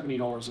 $50 or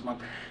 $70 a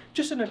month.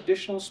 Just an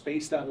additional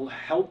space that will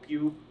help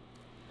you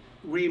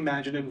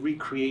reimagine and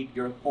recreate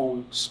your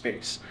own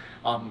space.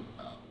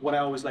 What I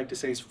always like to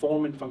say is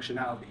form and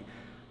functionality.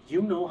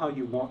 You know how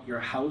you want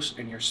your house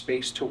and your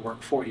space to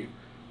work for you.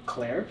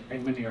 Claire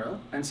and Manira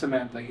and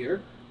Samantha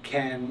here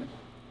can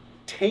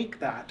take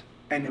that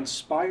and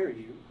inspire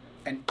you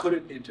and put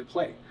it into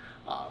play.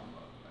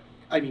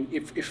 I mean,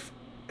 if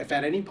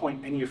at any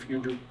point any of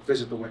you do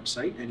visit the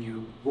website and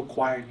you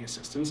require any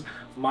assistance,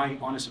 my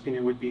honest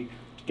opinion would be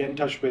to get in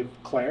touch with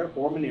Claire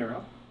or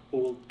Manira, who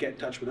will get in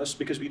touch with us,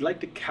 because we'd like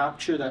to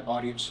capture that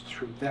audience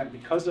through them.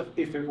 Because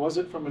if it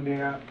wasn't for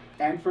Manira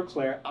and for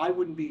Claire, I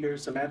wouldn't be here,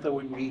 Samantha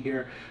wouldn't be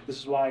here. This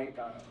is why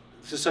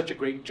this is such a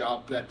great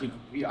job that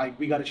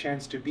we got a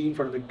chance to be in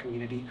front of the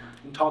community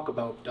and talk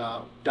about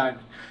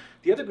Diamond.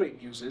 The other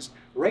great news is,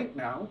 right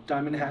now,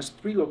 Diamond has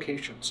 3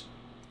 locations.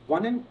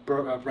 One in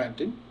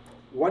Brampton,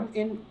 one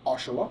in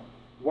Oshawa,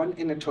 one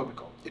in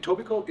Etobicoke.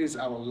 Etobicoke is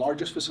our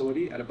largest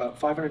facility at about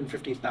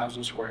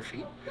 550,000 square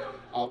feet.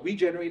 We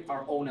generate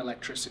our own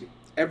electricity.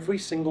 Every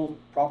single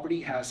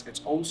property has its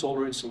own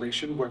solar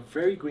installation. We're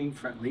very green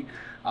friendly.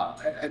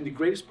 And the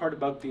greatest part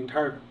about the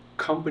entire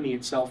company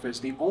itself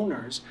is the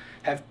owners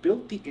have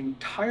built the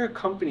entire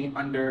company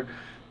under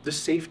the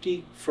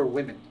safety for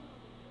women.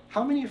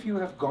 How many of you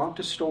have gone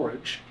to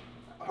storage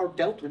or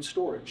dealt with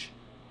storage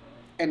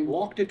and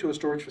walked into a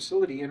storage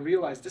facility and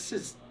realized this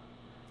is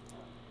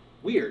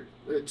weird,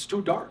 it's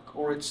too dark,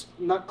 or it's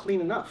not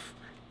clean enough?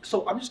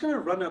 So I'm just going to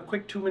run a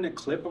quick 2-minute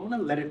clip. I'm going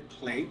to let it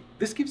play.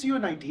 This gives you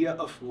an idea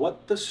of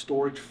what the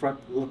storage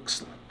front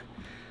looks like.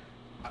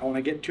 I don't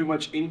want to get too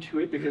much into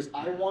it because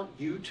I want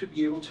you to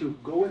be able to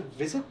go and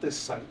visit this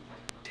site,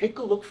 take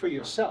a look for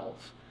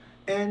yourself,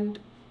 and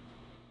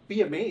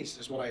be amazed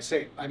is what I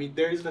say. I mean,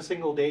 there isn't a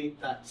single day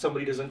that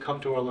somebody doesn't come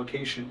to our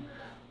location,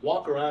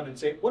 walk around and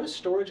say, what does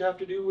storage have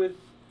to do with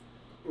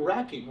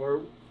racking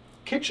or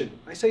kitchen?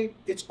 I say,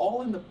 it's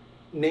all in the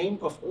name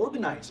of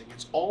organizing.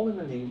 It's all in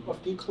the name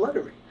of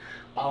decluttering.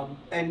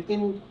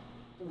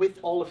 With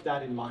all of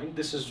that in mind,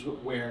 this is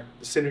where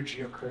the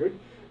synergy occurred.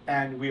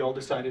 And we all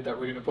decided that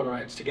we're going to put our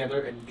heads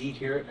together and be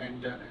here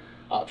and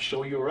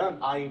show you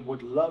around. I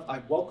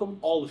welcome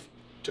all of you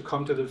to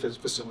come to the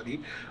facility.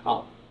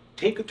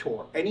 Take a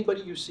tour.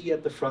 Anybody you see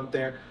at the front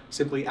there,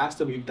 simply ask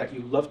them that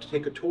you love to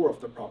take a tour of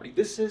the property.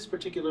 This is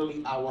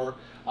particularly our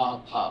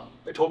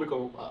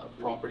Etobicoke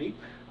property.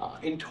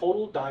 In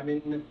total,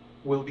 Diamond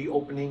will be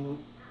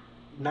opening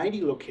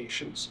 90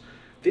 locations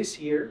this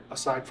year,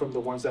 aside from the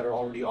ones that are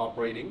already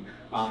operating,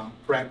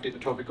 Brampton,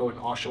 Etobicoke, and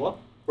Oshawa.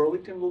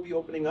 Burlington will be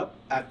opening up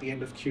at the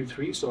end of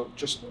Q3, so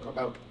just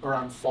about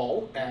around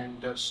fall,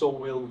 and so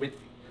will Whitby.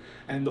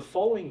 And in the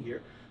following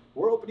year,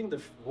 we're opening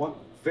the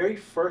very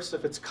first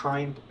of its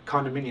kind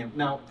condominium.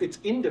 Now, it's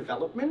in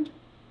development.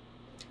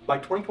 By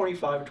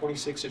 2025 or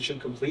 26, it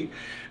should complete.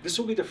 This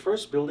will be the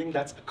first building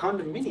that's a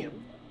condominium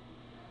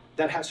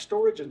that has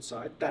storage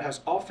inside, that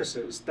has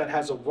offices, that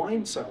has a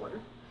wine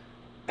cellar.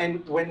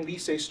 And when we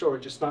say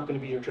storage, it's not going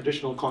to be your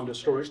traditional condo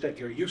storage that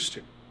you're used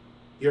to.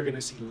 You're going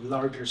to see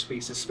larger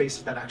spaces,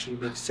 spaces that actually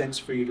make sense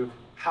for you to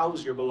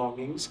house your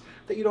belongings,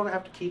 that you don't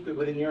have to keep it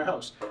within your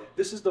house.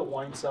 This is the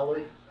wine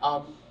cellar.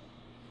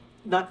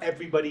 Not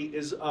everybody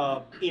is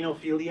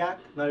enophiliac.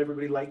 Not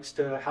everybody likes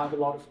to have a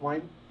lot of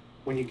wine.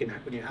 When you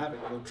have it,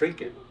 you'll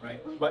drink it,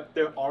 right? But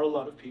there are a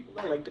lot of people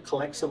that like to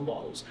collect some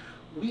bottles.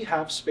 We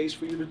have space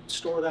for you to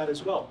store that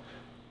as well.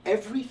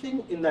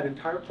 Everything in that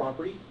entire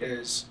property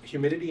is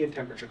humidity and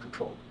temperature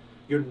controlled.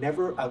 You're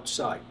never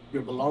outside.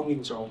 Your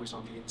belongings are always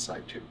on the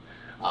inside too.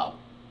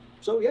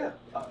 So yeah,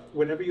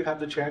 whenever you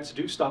have the chance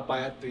to stop by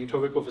at the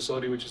Etobicoke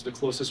facility, which is the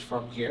closest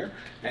from here.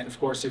 And of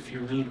course, if you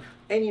need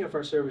any of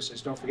our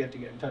services, don't forget to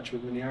get in touch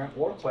with Manira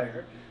or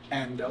Claire,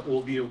 and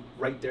we'll be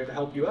right there to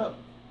help you out.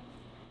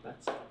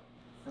 That's it.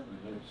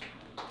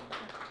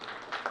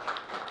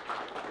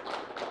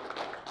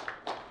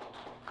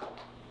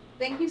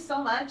 Thank you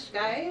so much,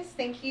 guys.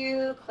 Thank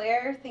you,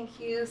 Claire. Thank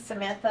you,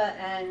 Samantha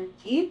and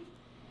Keith.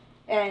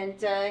 And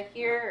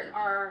here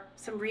are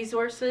some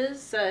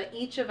resources.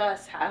 Each of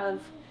us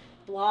have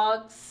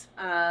blogs.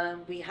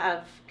 We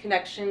have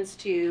connections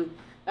to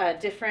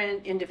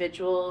different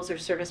individuals or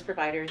service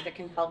providers that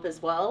can help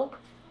as well.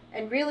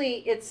 And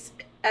really, it's,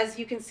 as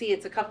you can see,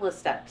 it's a couple of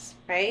steps,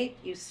 right?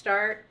 You're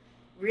starting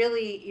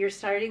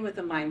with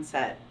a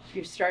mindset.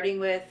 You're starting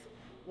with,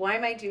 why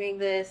am I doing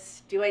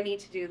this? Do I need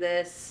to do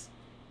this?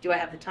 Do I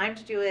have the time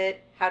to do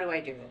it? How do I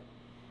do it?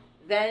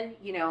 Then,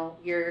 you know,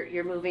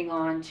 you're moving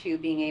on to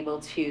being able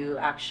to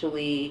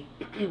actually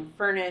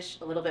furnish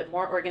a little bit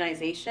more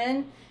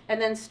organization and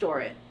then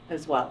store it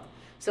as well.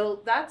 So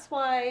that's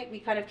why we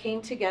kind of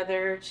came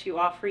together to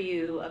offer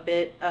you a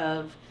bit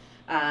of,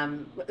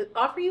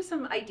 offer you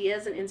some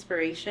ideas and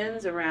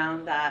inspirations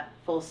around that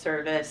full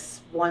service,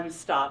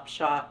 one-stop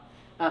shop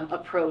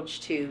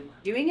approach to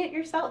doing it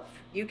yourself.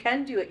 You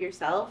can do it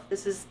yourself.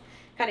 This is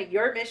kind of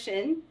your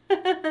mission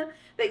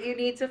that you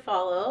need to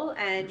follow,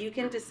 and you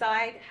can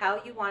decide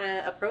how you want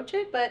to approach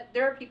it, but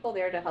there are people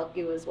there to help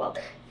you as well.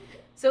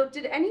 So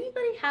did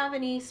anybody have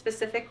any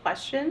specific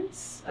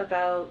questions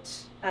about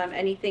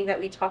anything that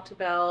we talked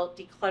about,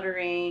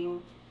 decluttering?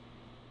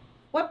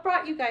 What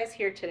brought you guys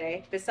here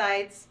today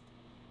besides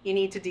you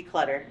need to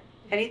declutter?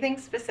 Anything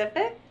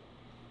specific?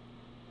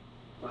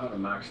 How to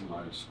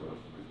maximize square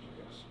footage,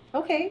 I guess.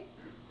 Okay.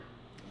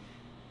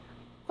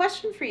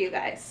 Question for you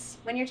guys.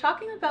 When you're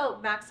talking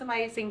about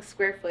maximizing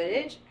square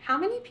footage, how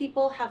many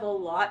people have a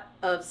lot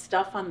of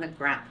stuff on the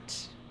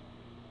ground?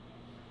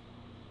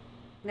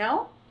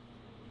 No?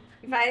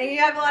 You finding you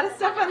have a lot of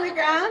stuff on the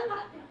ground?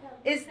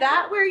 Is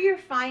that where you're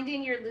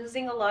finding you're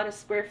losing a lot of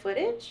square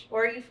footage,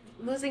 or are you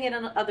losing it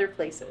in other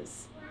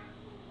places?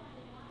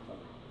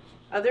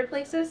 Other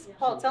places?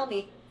 Paul, tell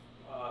me.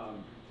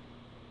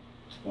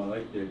 Well,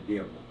 like the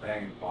idea of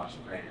hanging pots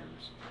and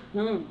pans.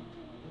 Hmm.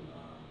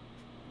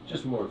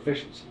 Just more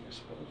efficiency, I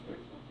suppose, right?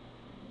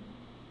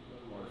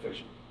 More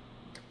efficient.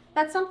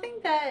 That's something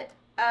that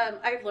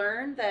I've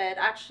learned that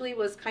actually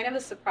was kind of a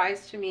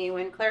surprise to me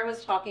when Claire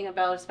was talking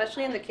about,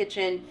 especially in the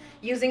kitchen,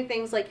 using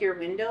things like your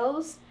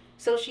windows.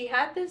 So she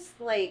had this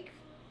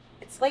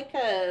it's like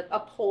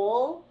a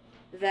pole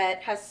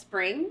that has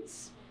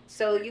springs.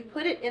 So you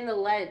put it in the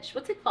ledge.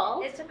 What's it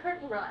called? It's a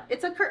curtain rod.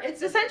 It's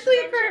It's essentially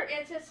a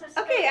curtain.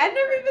 Okay, I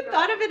never even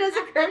thought of it as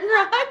a curtain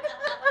rod.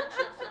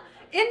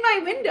 In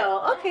my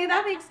window. Okay,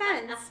 that makes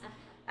sense.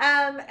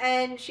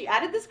 And she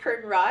added this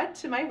curtain rod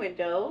to my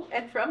window,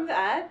 and from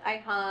that I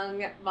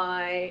hung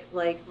my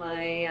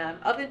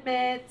oven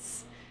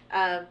mitts,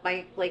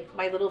 my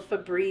little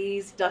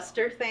Febreze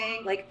duster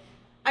thing. Like,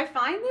 I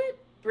find that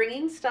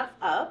bringing stuff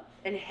up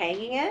and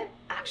hanging it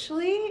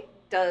actually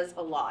does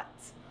a lot.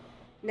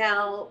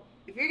 Now,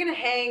 if you're gonna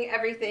hang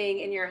everything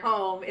in your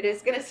home, it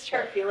is gonna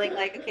start feeling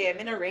like, okay, I'm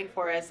in a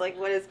rainforest. Like,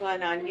 what is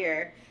going on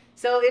here?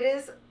 So it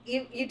is.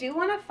 You do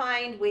want to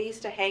find ways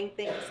to hang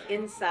things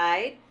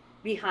inside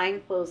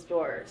behind closed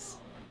doors.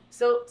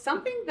 So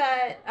something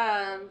that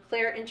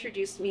Claire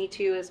introduced me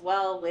to as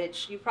well,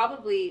 which you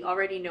probably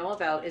already know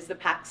about, is the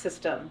pack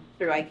system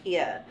through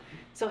IKEA.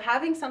 So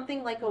having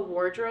something like a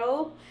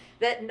wardrobe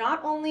that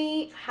not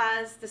only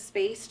has the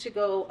space to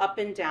go up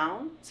and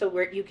down, so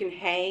where you can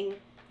hang,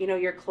 you know,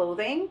 your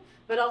clothing,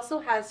 but also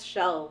has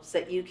shelves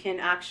that you can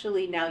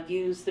actually now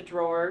use the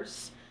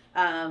drawers.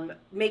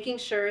 Making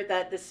sure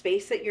that the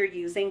space that you're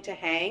using to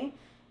hang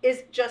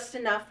is just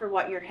enough for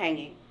what you're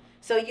hanging.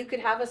 So you could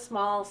have a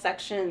small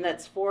section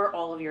that's for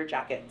all of your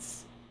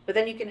jackets, but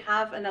then you can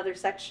have another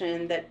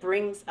section that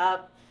brings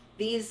up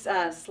these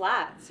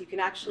slats. You can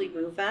actually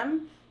move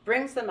them,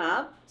 brings them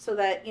up so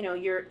that, you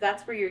know,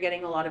 that's where you're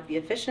getting a lot of the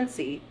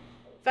efficiency.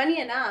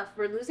 Funny enough,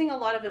 we're losing a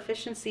lot of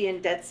efficiency in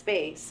dead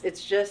space.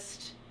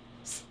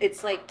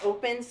 It's like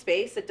open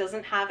space. It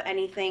doesn't have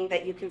anything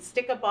that you can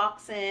stick a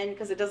box in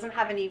because it doesn't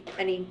have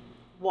any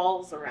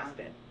walls around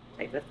it,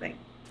 type of thing.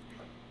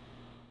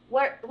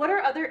 What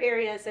are other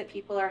areas that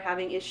people are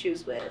having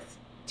issues with?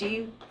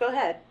 Go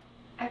ahead.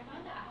 I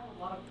find that I have a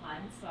lot of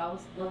plants, so I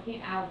was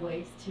looking at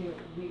ways to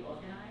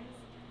reorganize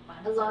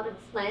plants. A lot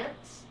of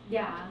plants.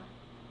 Yeah.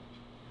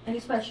 And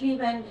especially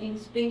when in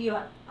spring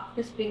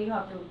after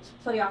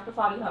fall you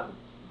have to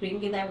bring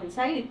them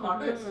inside, it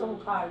got so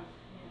hard.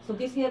 So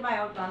this year my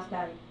outplants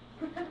died.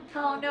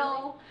 Oh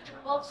no.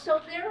 Well,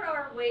 so there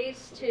are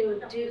ways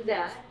to do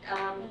that.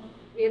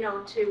 You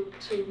know, to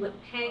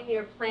hang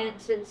your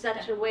plants in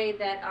such a way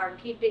that are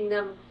keeping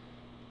them,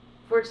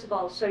 first of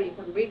all, so you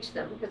can reach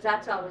them, because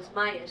that's always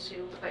my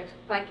issue.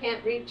 If I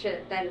can't reach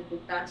it, then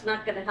that's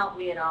not going to help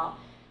me at all.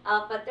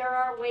 But there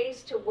are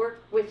ways to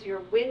work with your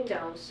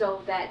windows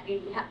so that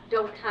you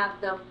don't have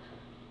them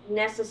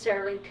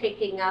necessarily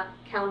taking up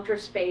counter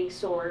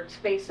space or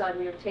space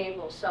on your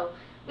table. So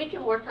we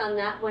can work on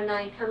that when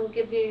I come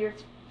give you your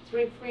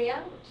 3 free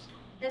hours.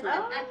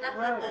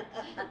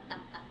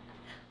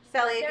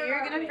 Sally, There you're are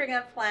going to ways. bring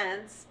up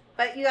plans,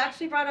 but you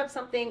actually brought up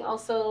something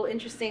also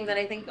interesting that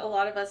I think a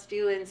lot of us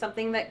do, and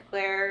something that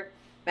Claire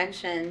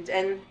mentioned.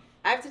 And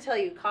I have to tell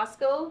you,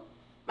 Costco,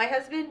 my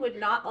husband would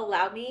not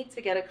allow me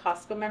to get a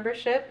Costco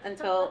membership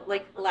until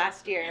like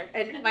last year.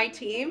 And my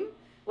team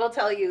will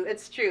tell you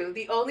it's true.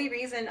 The only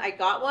reason I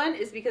got one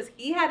is because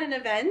he had an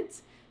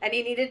event and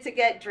he needed to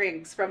get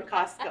drinks from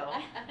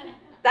Costco.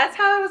 That's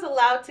how I was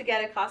allowed to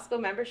get a Costco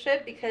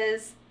membership,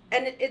 because,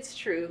 and it's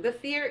true, the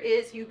fear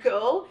is you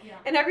go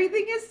and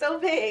everything is so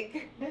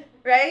big,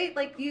 right?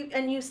 Like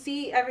you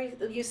see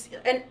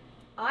and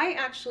I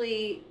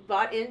actually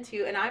bought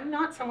into, and I'm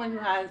not someone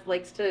who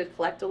likes to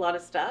collect a lot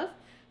of stuff,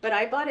 but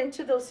I bought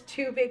into those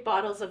 2 big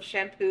bottles of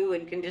shampoo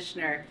and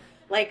conditioner.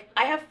 Like,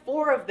 I have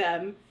 4 of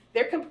them.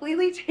 They're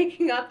completely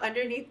taking up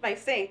underneath my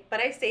sink, but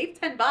I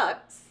saved $10,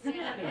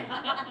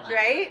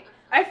 right?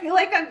 I feel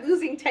like I'm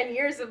losing 10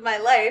 years of my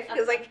life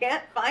because I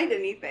can't find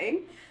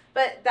anything.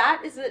 But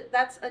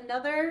that's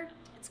another,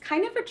 it's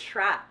kind of a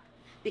trap,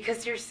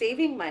 because you're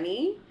saving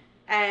money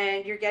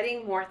and you're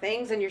getting more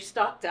things and you're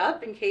stocked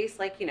up in case,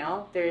 like,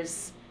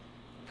 there's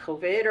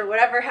COVID or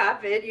whatever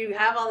happened, you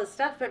have all this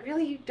stuff, but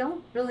really you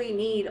don't really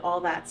need all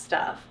that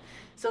stuff.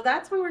 So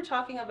that's when we're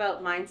talking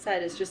about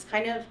mindset, is just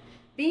kind of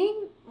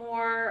being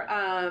more,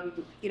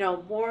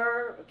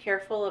 more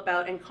careful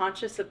about and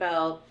conscious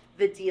about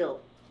the deal.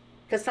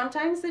 Because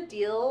sometimes the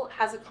deal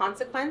has a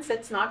consequence.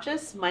 It's not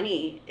just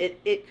money.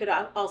 It could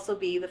also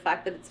be the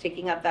fact that it's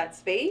taking up that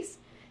space.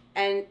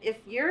 And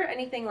if you're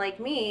anything like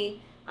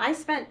me, I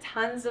spent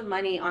tons of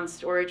money on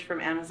storage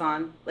from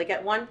Amazon. Like,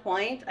 at one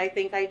point, I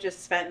think I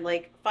just spent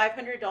like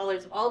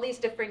 $500, all these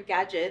different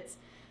gadgets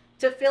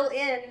to fill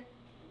in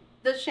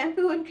the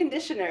shampoo and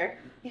conditioner.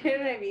 You know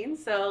what I mean?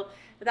 So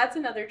that's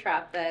another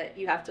trap that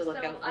you have to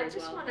look out for I as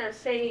just well. want to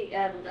say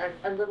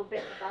a little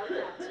bit about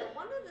that. So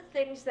one of the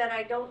things that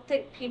I don't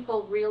think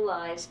people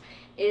realize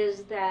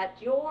is that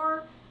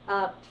your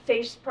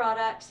face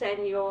products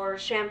and your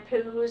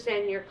shampoos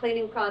and your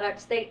cleaning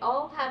products, they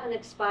all have an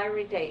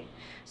expiry date.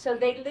 So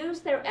they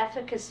lose their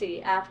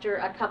efficacy after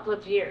a couple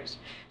of years.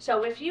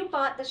 So if you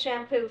bought the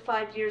shampoo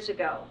 5 years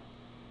ago,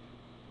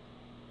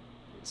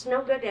 it's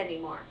no good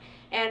anymore.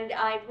 And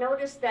I've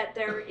noticed that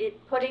they're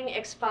putting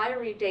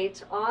expiry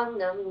dates on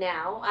them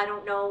now. I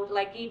don't know,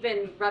 like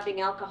even rubbing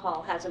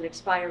alcohol has an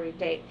expiry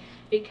date,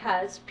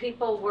 because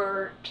people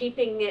were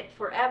keeping it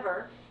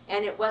forever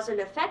and it wasn't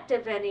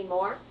effective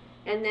anymore.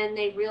 And then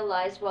they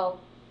realized,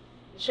 well,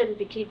 you shouldn't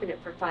be keeping it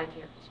for 5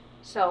 years.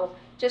 So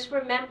just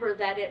remember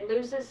that it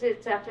loses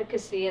its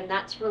efficacy, and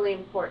that's really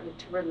important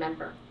to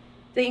remember.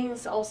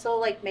 Things also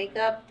like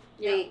makeup,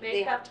 they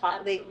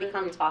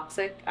become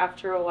toxic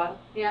after a while.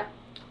 Yeah.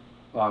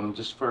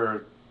 Just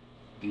for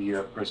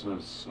the person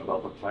who's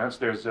about the plants,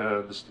 there's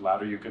this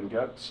ladder you can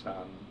get. I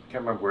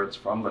can't remember where it's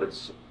from, but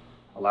it's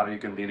a ladder you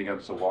can lean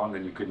against the wall, and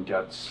then you can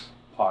get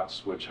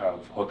pots which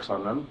have hooks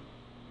on them,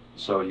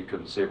 so you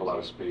can save a lot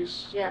of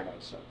space in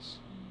that sense.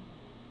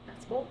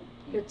 That's cool.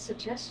 Good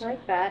suggestion.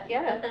 Like that,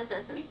 yeah.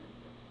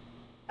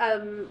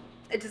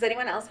 Does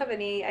anyone else have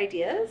any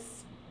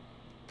ideas?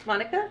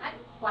 Monica? I have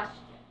a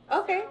question.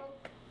 Okay.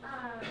 So,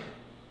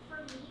 for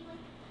me,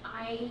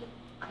 like,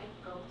 I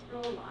go through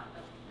a lot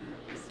of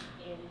things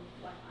in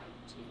what I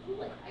do.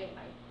 Like, I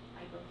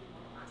go through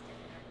more plastic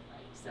than I would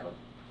like. So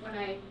when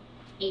I'm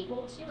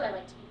able to, I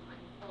like to be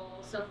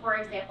mindful. So for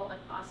example, the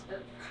Costco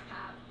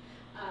tab,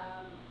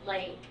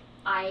 like,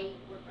 I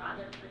would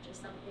rather purchase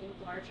something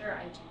larger.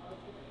 I do go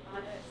through the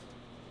products,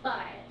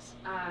 but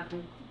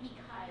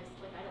because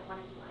like I don't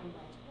want to do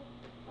unlegible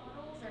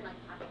bottles and like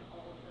having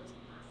all of those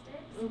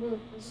plastics.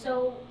 Mm-hmm.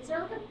 So is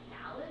there like a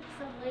balance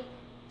of like,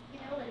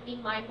 like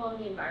being mindful of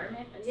the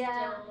environment, but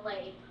still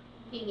like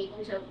being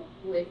able to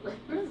live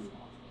with this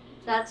small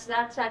space?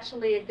 That's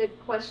actually a good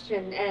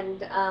question,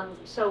 and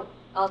so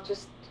I'll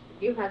just,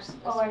 you have.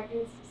 I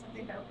do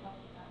something that would help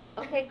with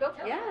that. Okay, go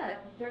for it. Yeah.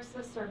 There's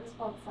this service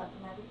called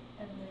Supplementy,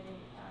 and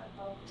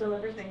they'll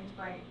deliver things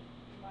by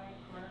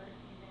courier,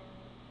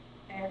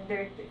 and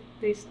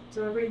they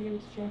deliver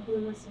you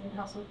shampoos and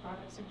household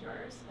products in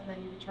jars, and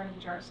then you return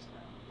the jars to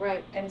them.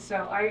 Right. And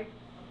so I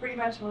pretty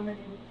much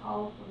eliminated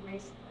all the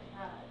waste that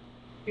I had,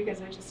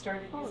 because I just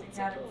started using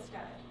that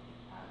instead.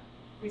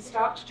 We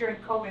stopped during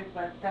COVID,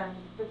 but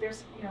they're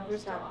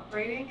still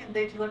operating, and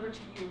they deliver to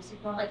you. So you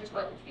don't Like have to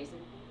toiletries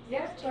and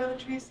Yeah,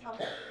 toiletries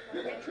help.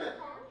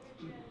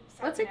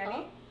 What's it called?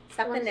 Wanna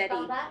spell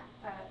Saponetti. that?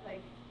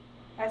 Like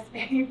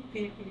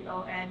Sapponneti.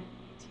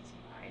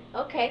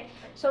 Okay,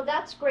 so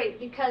that's great,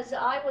 because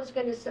I was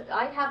going to say,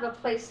 I have a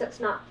place that's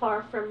not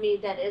far from me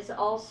that is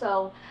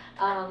also,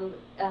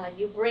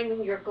 you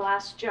bring your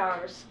glass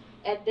jars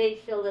and they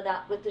fill it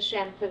up with the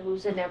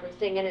shampoos and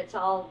everything, and it's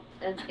all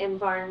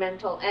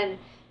environmental, and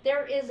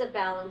there is a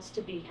balance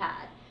to be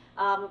had.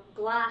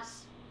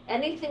 Glass,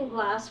 anything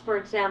glass, for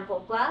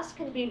example, glass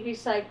can be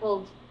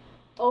recycled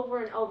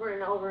over and over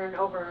and over and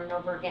over and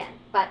over again.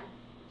 But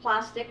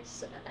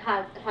plastics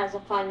has a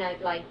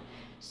finite life.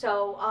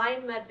 So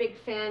I'm a big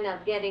fan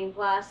of getting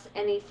glass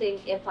anything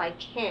if I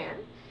can.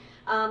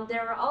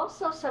 There are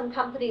also some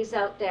companies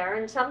out there,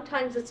 and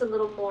sometimes it's a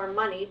little more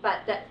money,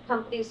 but that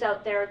companies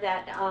out there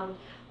that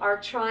are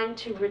trying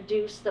to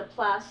reduce the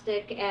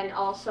plastic and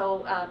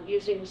also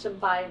using some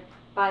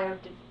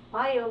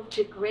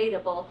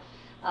biodegradable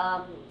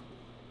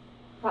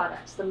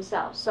products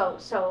themselves.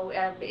 So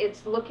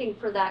it's looking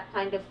for that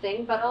kind of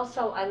thing. But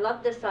also, I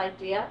love this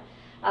idea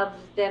of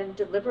them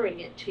delivering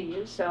it to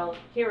you. So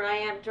here I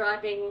am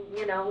driving,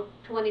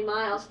 20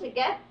 miles to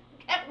get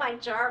my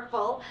jar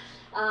full.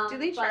 Do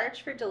they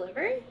charge for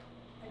delivery?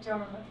 I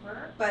don't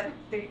remember, but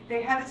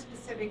they had a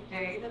specific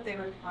day that they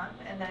would come,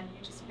 and then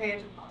you just pay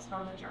a deposit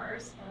on the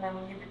jars, and then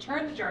when you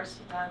return the jars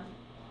to them,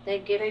 They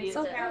give they you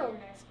discount the, your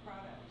next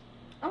product.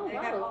 Oh, They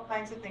have wow. all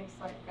kinds of things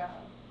like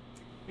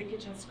the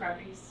kitchen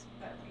scrubbies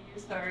that we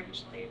use that are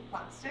usually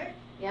plastic.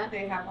 Yeah.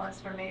 They have ones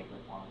that are made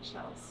with long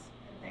shells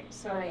and things,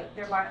 so Right. that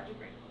they're biodegradable,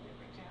 they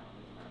break down.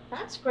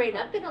 that's great.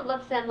 I'm going to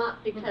look them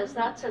up because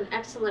that's an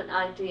excellent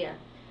idea.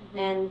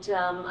 And,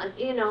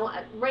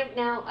 right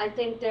now, I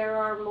think there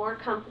are more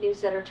companies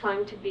that are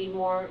trying to be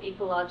more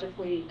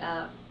ecologically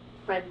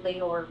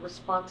friendly or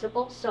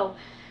responsible. So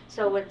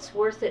it's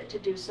worth it to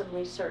do some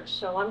research.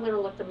 So I'm going to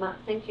look them up.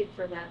 Thank you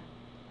for that.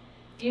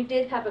 You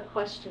did have a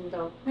question,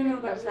 though. No,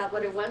 Was that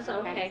what it was?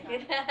 Okay.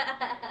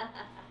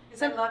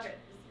 Because I love it.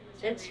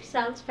 It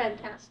sounds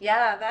fantastic.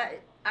 Yeah, that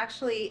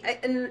actually,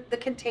 and the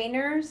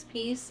containers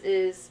piece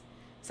is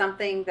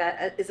something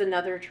that is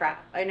another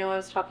trap. I know I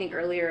was talking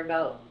earlier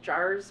about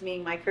jars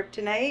being my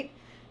kryptonite,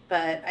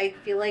 but I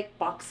feel like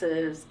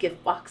boxes,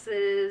 gift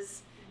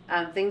boxes,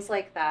 things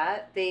like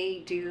that, they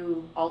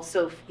do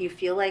also, you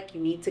feel like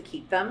you need to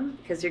keep them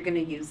because you're going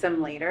to use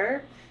them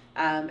later.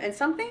 And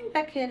something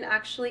that can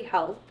actually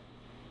help,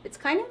 it's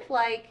kind of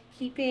like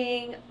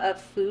keeping a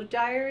food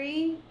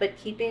diary, but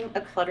keeping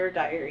a clutter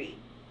diary.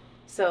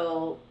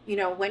 So,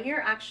 when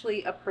you're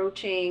actually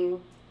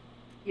approaching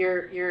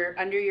you're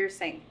under your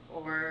sink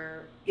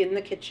or in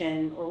the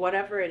kitchen or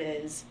whatever it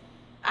is,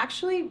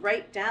 actually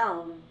write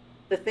down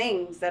the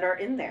things that are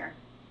in there.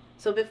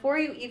 So before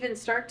you even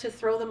start to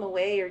throw them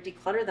away or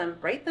declutter them,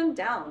 write them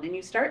down and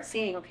you start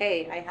seeing,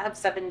 okay, I have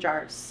 7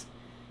 jars.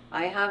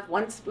 I have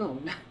 1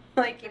 spoon.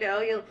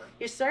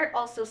 You start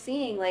also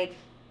seeing like,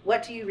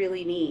 what do you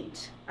really need?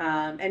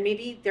 And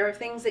maybe there are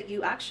things that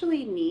you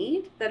actually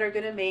need that are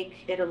going to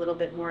make it a little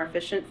bit more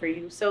efficient for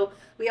you. So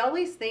we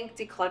always think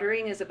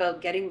decluttering is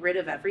about getting rid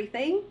of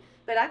everything,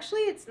 but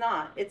actually it's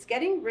not. It's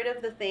getting rid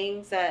of the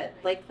things that,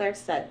 like Claire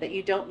said, that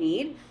you don't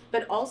need,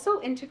 but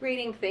also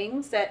integrating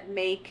things that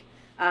make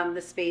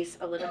the space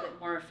a little bit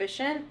more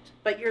efficient,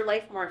 but your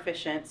life more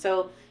efficient.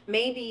 So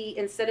maybe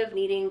instead of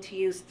needing to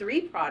use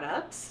 3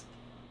 products,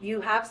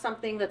 you have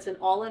something that's an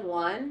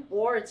all-in-one,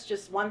 or it's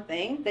just one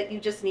thing that you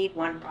just need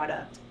 1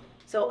 product.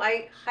 So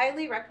I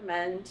highly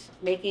recommend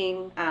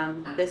making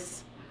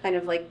this kind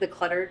of like the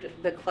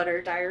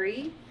clutter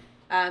diary.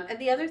 And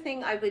the other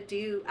thing I would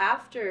do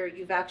after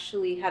you've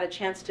actually had a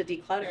chance to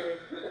declutter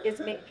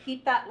is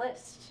keep that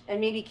list and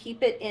maybe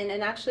keep it in.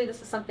 And actually,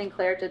 this is something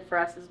Claire did for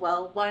us as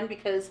well. One,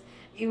 because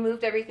you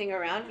moved everything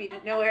around, we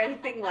didn't know where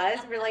anything was.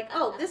 We're like,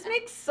 oh, this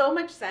makes so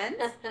much sense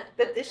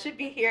that this should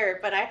be here.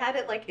 But I had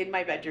it like in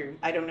my bedroom.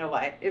 I don't know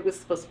why. It was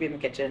supposed to be in the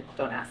kitchen.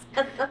 Don't ask.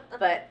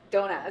 But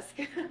don't ask.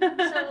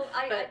 So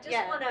I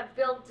just want to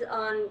build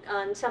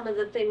on some of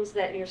the things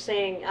that you're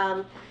saying.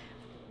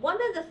 One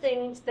of the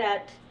things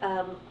that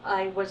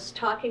I was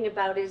talking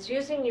about is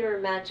using your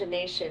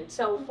imagination.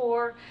 So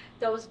for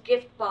those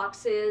gift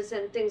boxes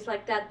and things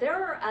like that, there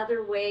are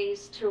other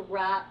ways to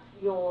wrap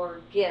your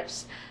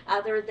gifts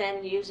other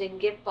than using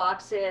gift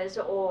boxes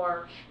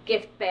or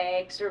gift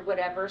bags or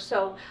whatever.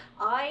 So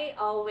I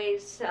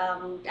always,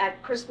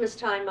 at Christmas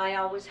time, I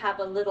always have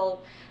a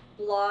little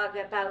blog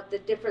about the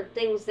different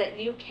things that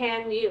you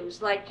can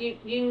use. Like you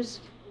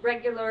use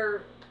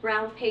regular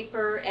brown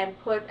paper and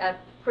put a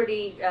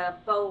pretty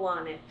bow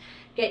on it.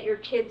 Get your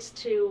kids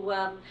to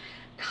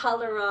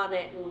color on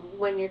it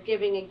when you're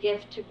giving a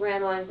gift to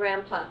grandma and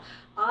grandpa.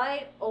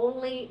 I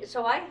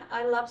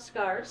love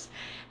scarves.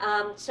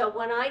 So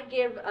when I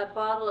give a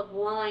bottle of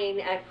wine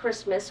at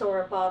Christmas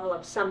or a bottle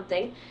of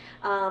something,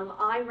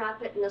 I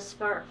wrap it in a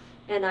scarf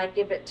and I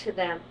give it to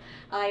them.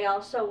 I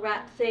also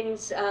wrap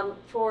things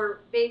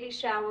for baby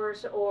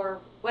showers or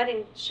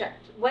wedding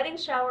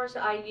showers.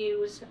 I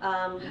use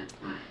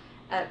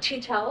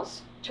tea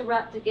towels to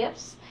wrap the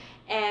gifts,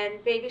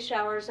 and baby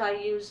showers I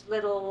use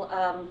little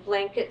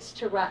blankets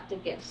to wrap the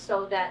gifts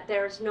so that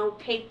there's no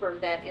paper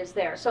that is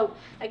there. So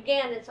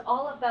again, it's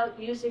all about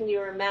using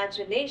your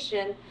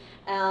imagination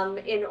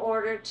in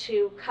order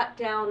to cut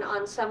down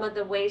on some of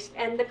the waste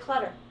and the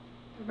clutter,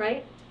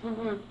 right?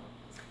 Mm-hmm.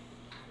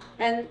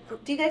 And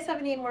do you guys have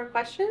any more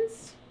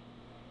questions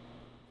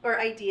or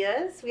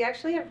ideas? We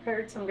actually have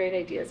heard some great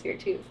ideas here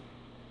too.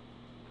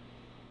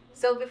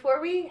 So before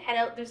we head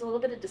out, there's a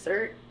little bit of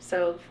dessert.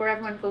 So before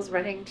everyone goes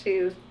running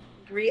to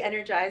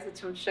re-energize with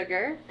some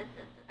sugar,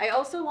 I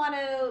also want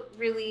to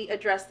really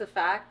address the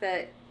fact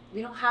that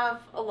we don't have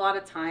a lot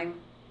of time.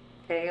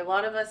 Okay, a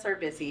lot of us are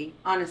busy.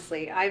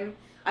 Honestly, I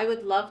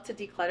would love to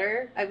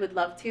declutter. I would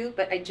love to,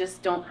 but I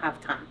just don't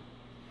have time.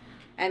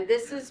 And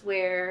this is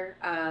where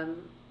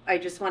I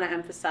just want to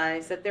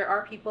emphasize that there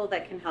are people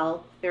that can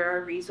help. There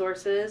are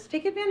resources.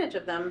 Take advantage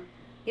of them.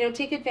 You know,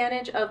 take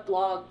advantage of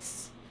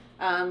blogs.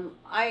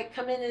 I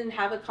come in and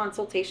have a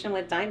consultation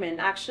with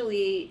Diamond.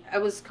 Actually, I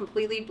was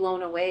completely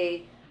blown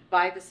away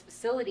by this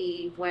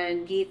facility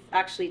when Keith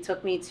actually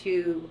took me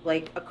to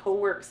like a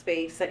co-work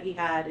space that he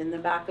had in the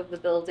back of the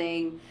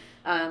building.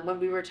 When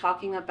we were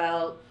talking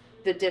about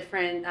the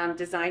different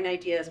design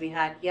ideas we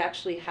had, he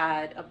actually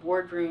had a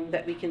boardroom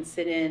that we can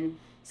sit in.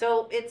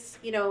 So it's,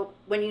 you know,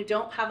 when you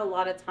don't have a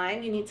lot of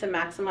time, you need to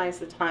maximize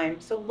the time.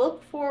 So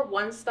look for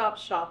one-stop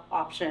shop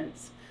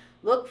options.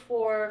 Look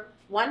for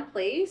one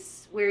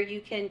place where you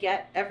can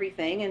get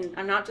everything. And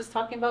I'm not just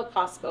talking about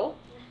Costco.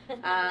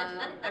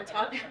 I'm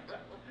talking,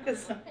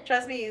 because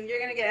trust me, you're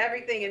going to get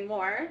everything and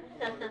more.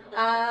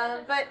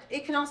 But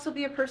it can also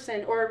be a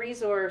person or a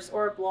resource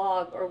or a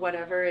blog or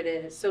whatever it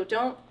is. So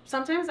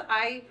sometimes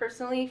I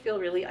personally feel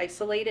really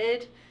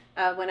isolated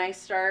when I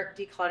start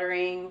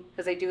decluttering,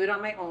 because I do it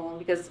on my own,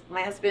 because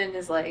my husband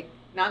is like,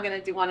 not going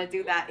to want to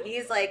do that.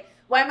 He's like,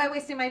 why am I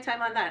wasting my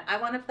time on that?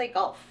 I want to play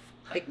golf.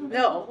 Like,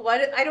 no,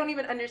 I don't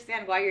even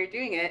understand why you're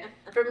doing it.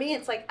 For me,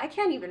 it's like, I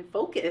can't even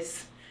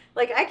focus.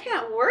 Like, I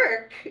can't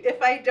work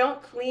if I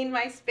don't clean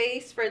my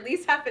space for at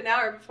least half an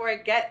hour before I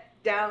get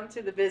down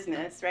to the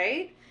business,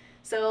 right?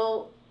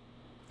 So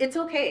it's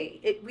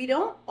okay.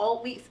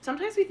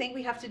 Sometimes we think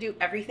we have to do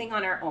everything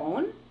on our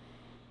own.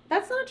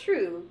 That's not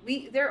true.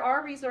 There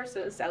are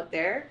resources out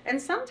there.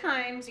 And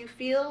sometimes you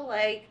feel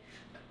like,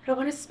 I don't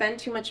want to spend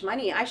too much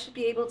money. I should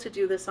be able to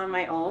do this on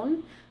my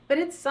own. But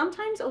it's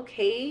sometimes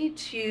okay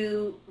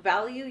to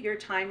value your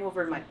time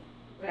over money,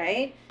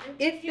 right?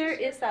 If there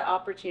is that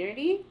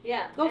opportunity,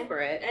 go for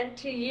it. And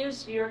to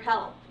use your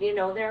help. You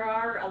know, there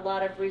are a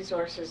lot of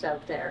resources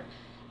out there.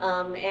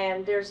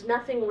 And there's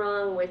nothing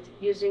wrong with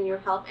using your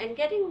help and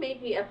getting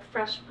maybe a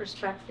fresh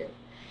perspective.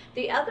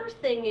 The other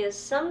thing is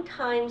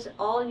sometimes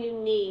all you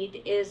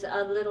need is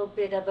a little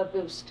bit of a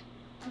boost.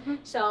 Mm-hmm.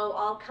 So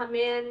I'll come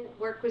in,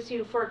 work with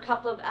you for a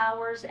couple of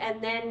hours,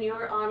 and then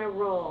you're on a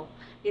roll.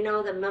 You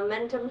know, the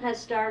momentum has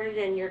started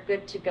and you're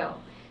good to go.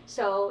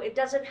 So it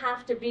doesn't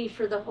have to be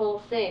for the whole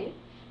thing.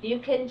 You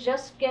can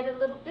just get a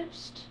little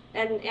boost.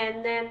 And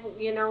then,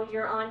 you know,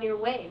 you're on your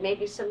way.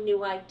 Maybe some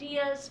new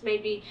ideas,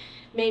 maybe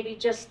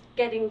just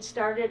getting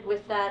started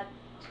with that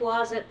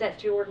closet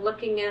that you were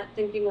looking at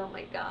thinking, oh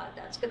my God,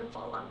 that's going to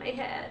fall on my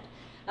head.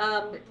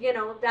 You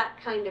know, that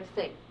kind of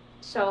thing.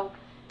 So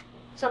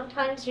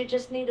sometimes you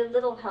just need a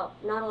little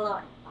help, not a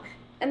lot.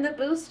 And the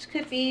boost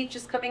could be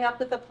just coming up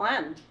with a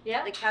plan.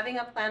 Yeah. Like having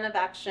a plan of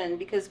action,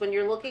 because when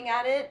you're looking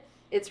at it,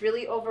 it's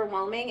really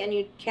overwhelming and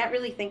you can't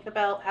really think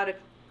about how to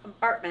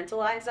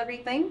compartmentalize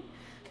everything.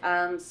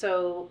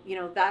 So, you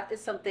know,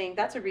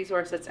 that's a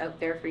resource that's out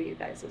there for you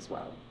guys as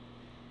well.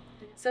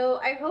 So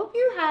I hope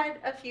you had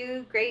a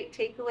few great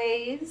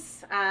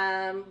takeaways.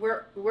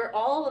 We're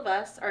all of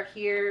us are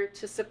here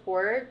to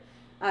support.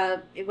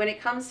 When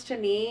it comes to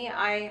me,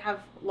 I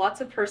have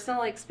lots of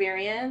personal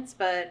experience,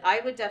 but I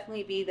would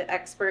definitely be the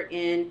expert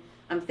in,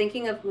 I'm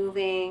thinking of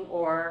moving,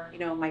 or, you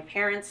know, my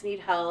parents need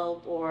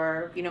help,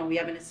 or, you know, we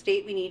have an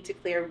estate we need to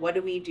clear. What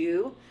do we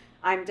do?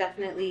 I'm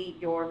definitely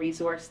your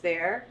resource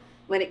there.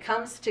 When it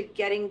comes to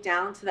getting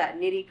down to that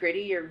nitty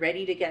gritty, you're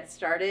ready to get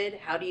started.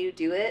 How do you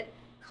do it?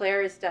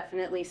 Claire is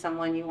definitely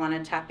someone you want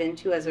to tap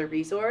into as a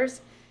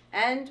resource.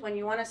 And when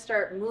you want to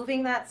start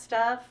moving that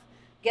stuff,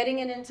 getting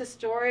it into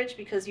storage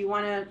because you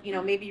want to, you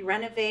know, maybe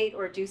renovate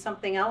or do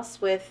something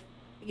else with,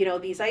 you know,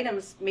 these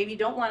items, maybe you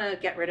don't want to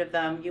get rid of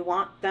them. You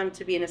want them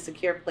to be in a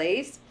secure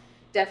place.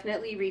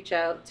 Definitely reach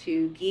out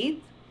to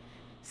Geeth.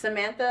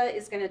 Samantha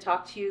is going to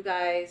talk to you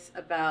guys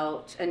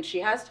about, and she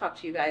has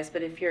talked to you guys,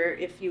 but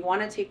if you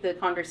want to take the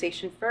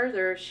conversation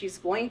further, she's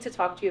going to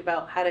talk to you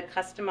about how to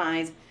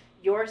customize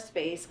your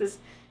space. Because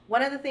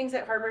one of the things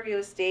at Harborview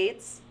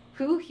Estates,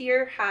 who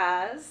here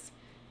has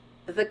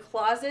the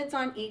closets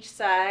on each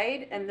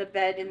side and the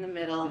bed in the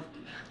middle?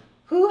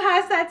 Who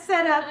has that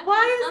set up?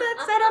 Why is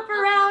that set up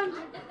around?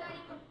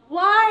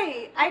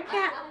 Why? I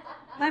can't,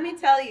 let me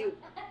tell you,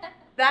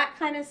 that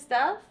kind of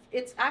stuff,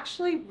 it's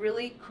actually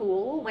really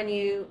cool when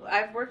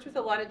I've worked with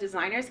a lot of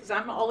designers because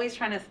I'm always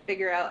trying to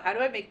figure out how do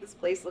I make this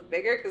place look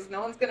bigger, because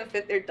no one's going to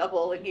fit their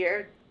double in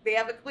here. They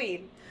have a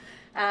queen.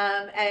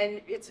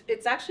 And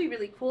it's actually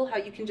really cool how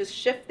you can just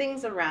shift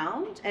things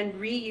around and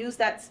reuse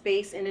that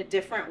space in a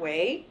different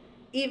way,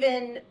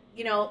 even,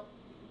 you know,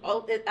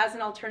 as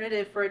an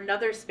alternative for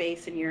another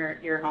space in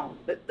your home.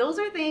 But those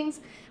are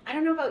things, I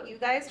don't know about you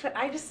guys, but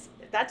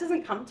that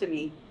doesn't come to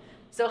me.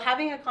 So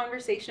having a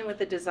conversation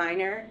with a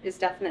designer is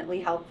definitely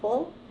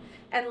helpful.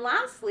 And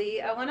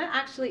lastly, I want to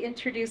actually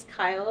introduce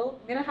Kyle.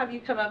 I'm going to have you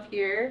come up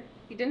here.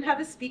 He didn't have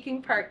a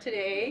speaking part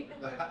today,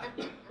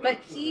 but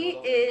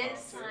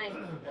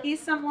he's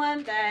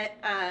someone that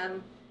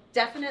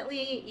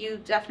you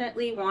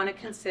definitely want to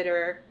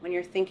consider when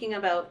you're thinking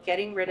about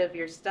getting rid of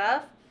your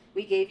stuff.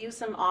 We gave you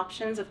some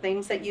options of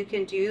things that you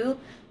can do,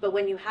 but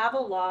when you have a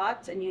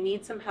lot and you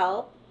need some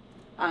help,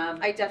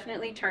 I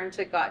definitely turn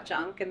to Got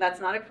Junk, and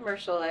that's not a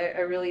commercial. I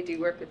really do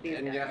work with these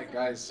And guys. yeah,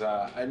 guys,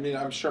 I mean,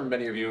 I'm sure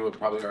many of you have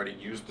probably already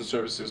used the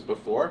services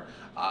before.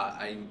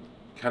 I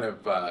kind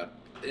of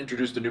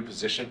introduced a new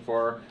position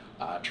for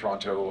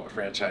Toronto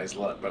franchise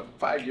about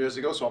 5 years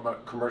ago, so I'm a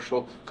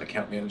commercial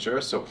account manager.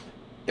 So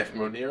if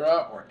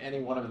Munira or any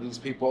one of these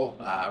people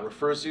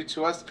refers you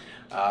to us,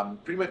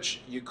 pretty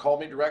much you call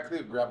me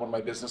directly, grab one of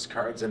my business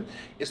cards, and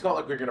it's not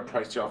like we're going to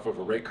price you off of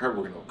a rate card.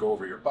 We're going to go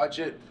over your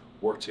budget,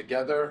 work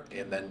together,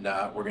 and then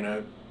we're going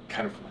to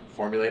kind of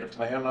formulate a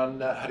plan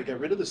on how to get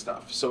rid of the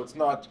stuff. So it's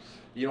not,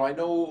 you know, I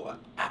know,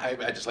 I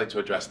just like to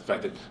address the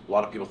fact that a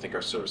lot of people think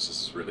our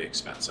services is really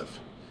expensive.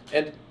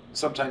 And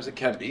sometimes it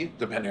can be,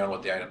 depending on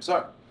what the items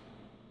are.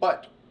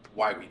 But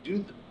why we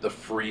do the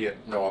free,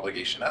 no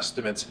obligation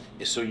estimates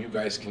is so you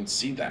guys can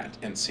see that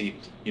and see,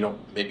 you know,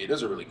 maybe it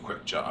is a really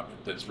quick job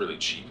that's really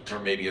cheap, or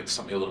maybe it's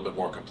something a little bit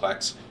more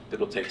complex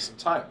that'll take some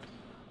time.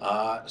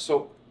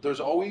 So there's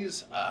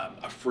always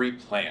a free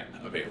plan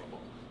available.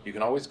 You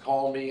can always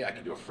call me. I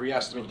can do a free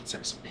estimate. You can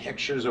send me some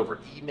pictures over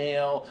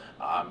email,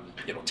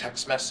 you know,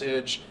 text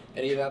message,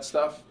 any of that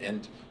stuff.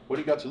 And what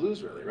do you got to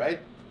lose, really, right?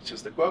 It's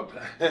just a quote.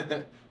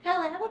 Kyle,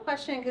 I have a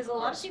question, because a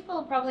lot of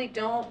people probably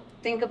don't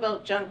think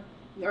about junk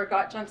or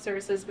Got Junk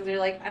services because they're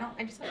like,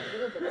 I just have a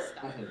little bit of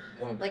stuff.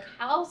 Like,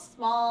 how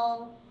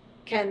small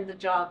can the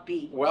job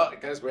be? Well,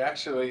 guys, we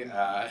actually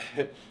I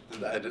did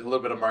a little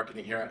bit of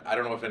marketing here. I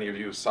don't know if any of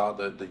you saw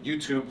the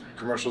YouTube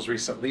commercials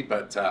recently,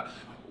 but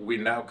we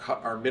now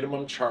cut our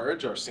minimum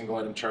charge, our single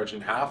item charge,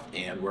 in half,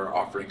 and we're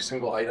offering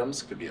single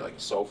items, could be like a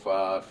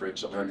sofa,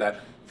 fridge, something like that,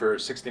 for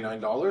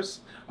 $69.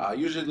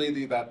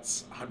 Usually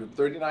that's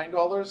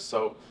 $139,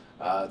 so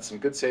it's some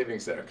good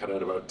savings there, cut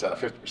out about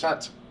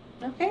 50%.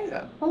 Okay,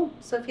 Yeah. cool.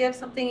 So if you have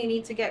something you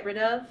need to get rid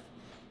of,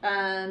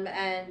 and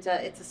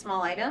it's a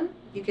small item,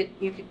 you could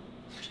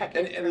check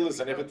it. And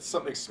listen, if it's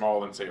something small,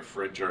 than say a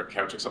fridge or a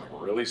couch or something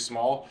really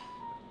small,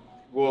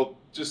 well,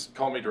 just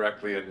call me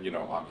directly, and, you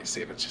know,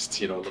 obviously if it's just,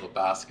 you know, a little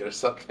basket or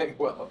something,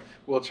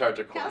 we'll charge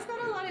a Cal's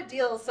quarter. got a lot of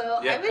deals, so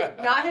Yeah. I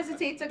would not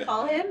hesitate to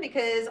call him,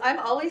 because I'm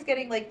always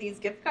getting like these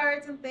gift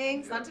cards and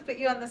things, not to put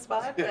you on the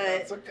spot, but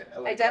That's okay. I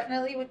like that.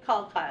 definitely would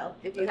call Kyle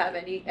if you have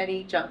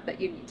any junk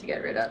that you need to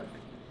get rid of.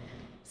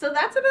 So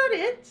that's about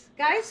it,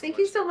 guys. Thank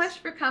you so much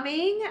for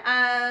coming.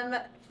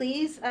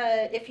 Please,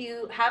 if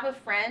you have a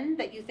friend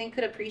that you think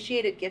could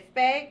appreciate a gift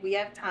bag, we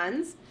have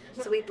tons.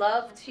 So we'd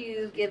love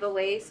to give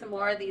away some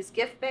more of these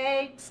gift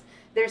bags.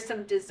 There's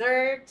some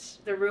dessert.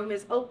 The room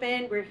is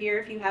open. We're here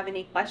if you have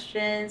any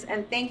questions.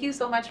 And thank you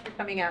so much for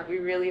coming out. We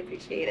really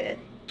appreciate it.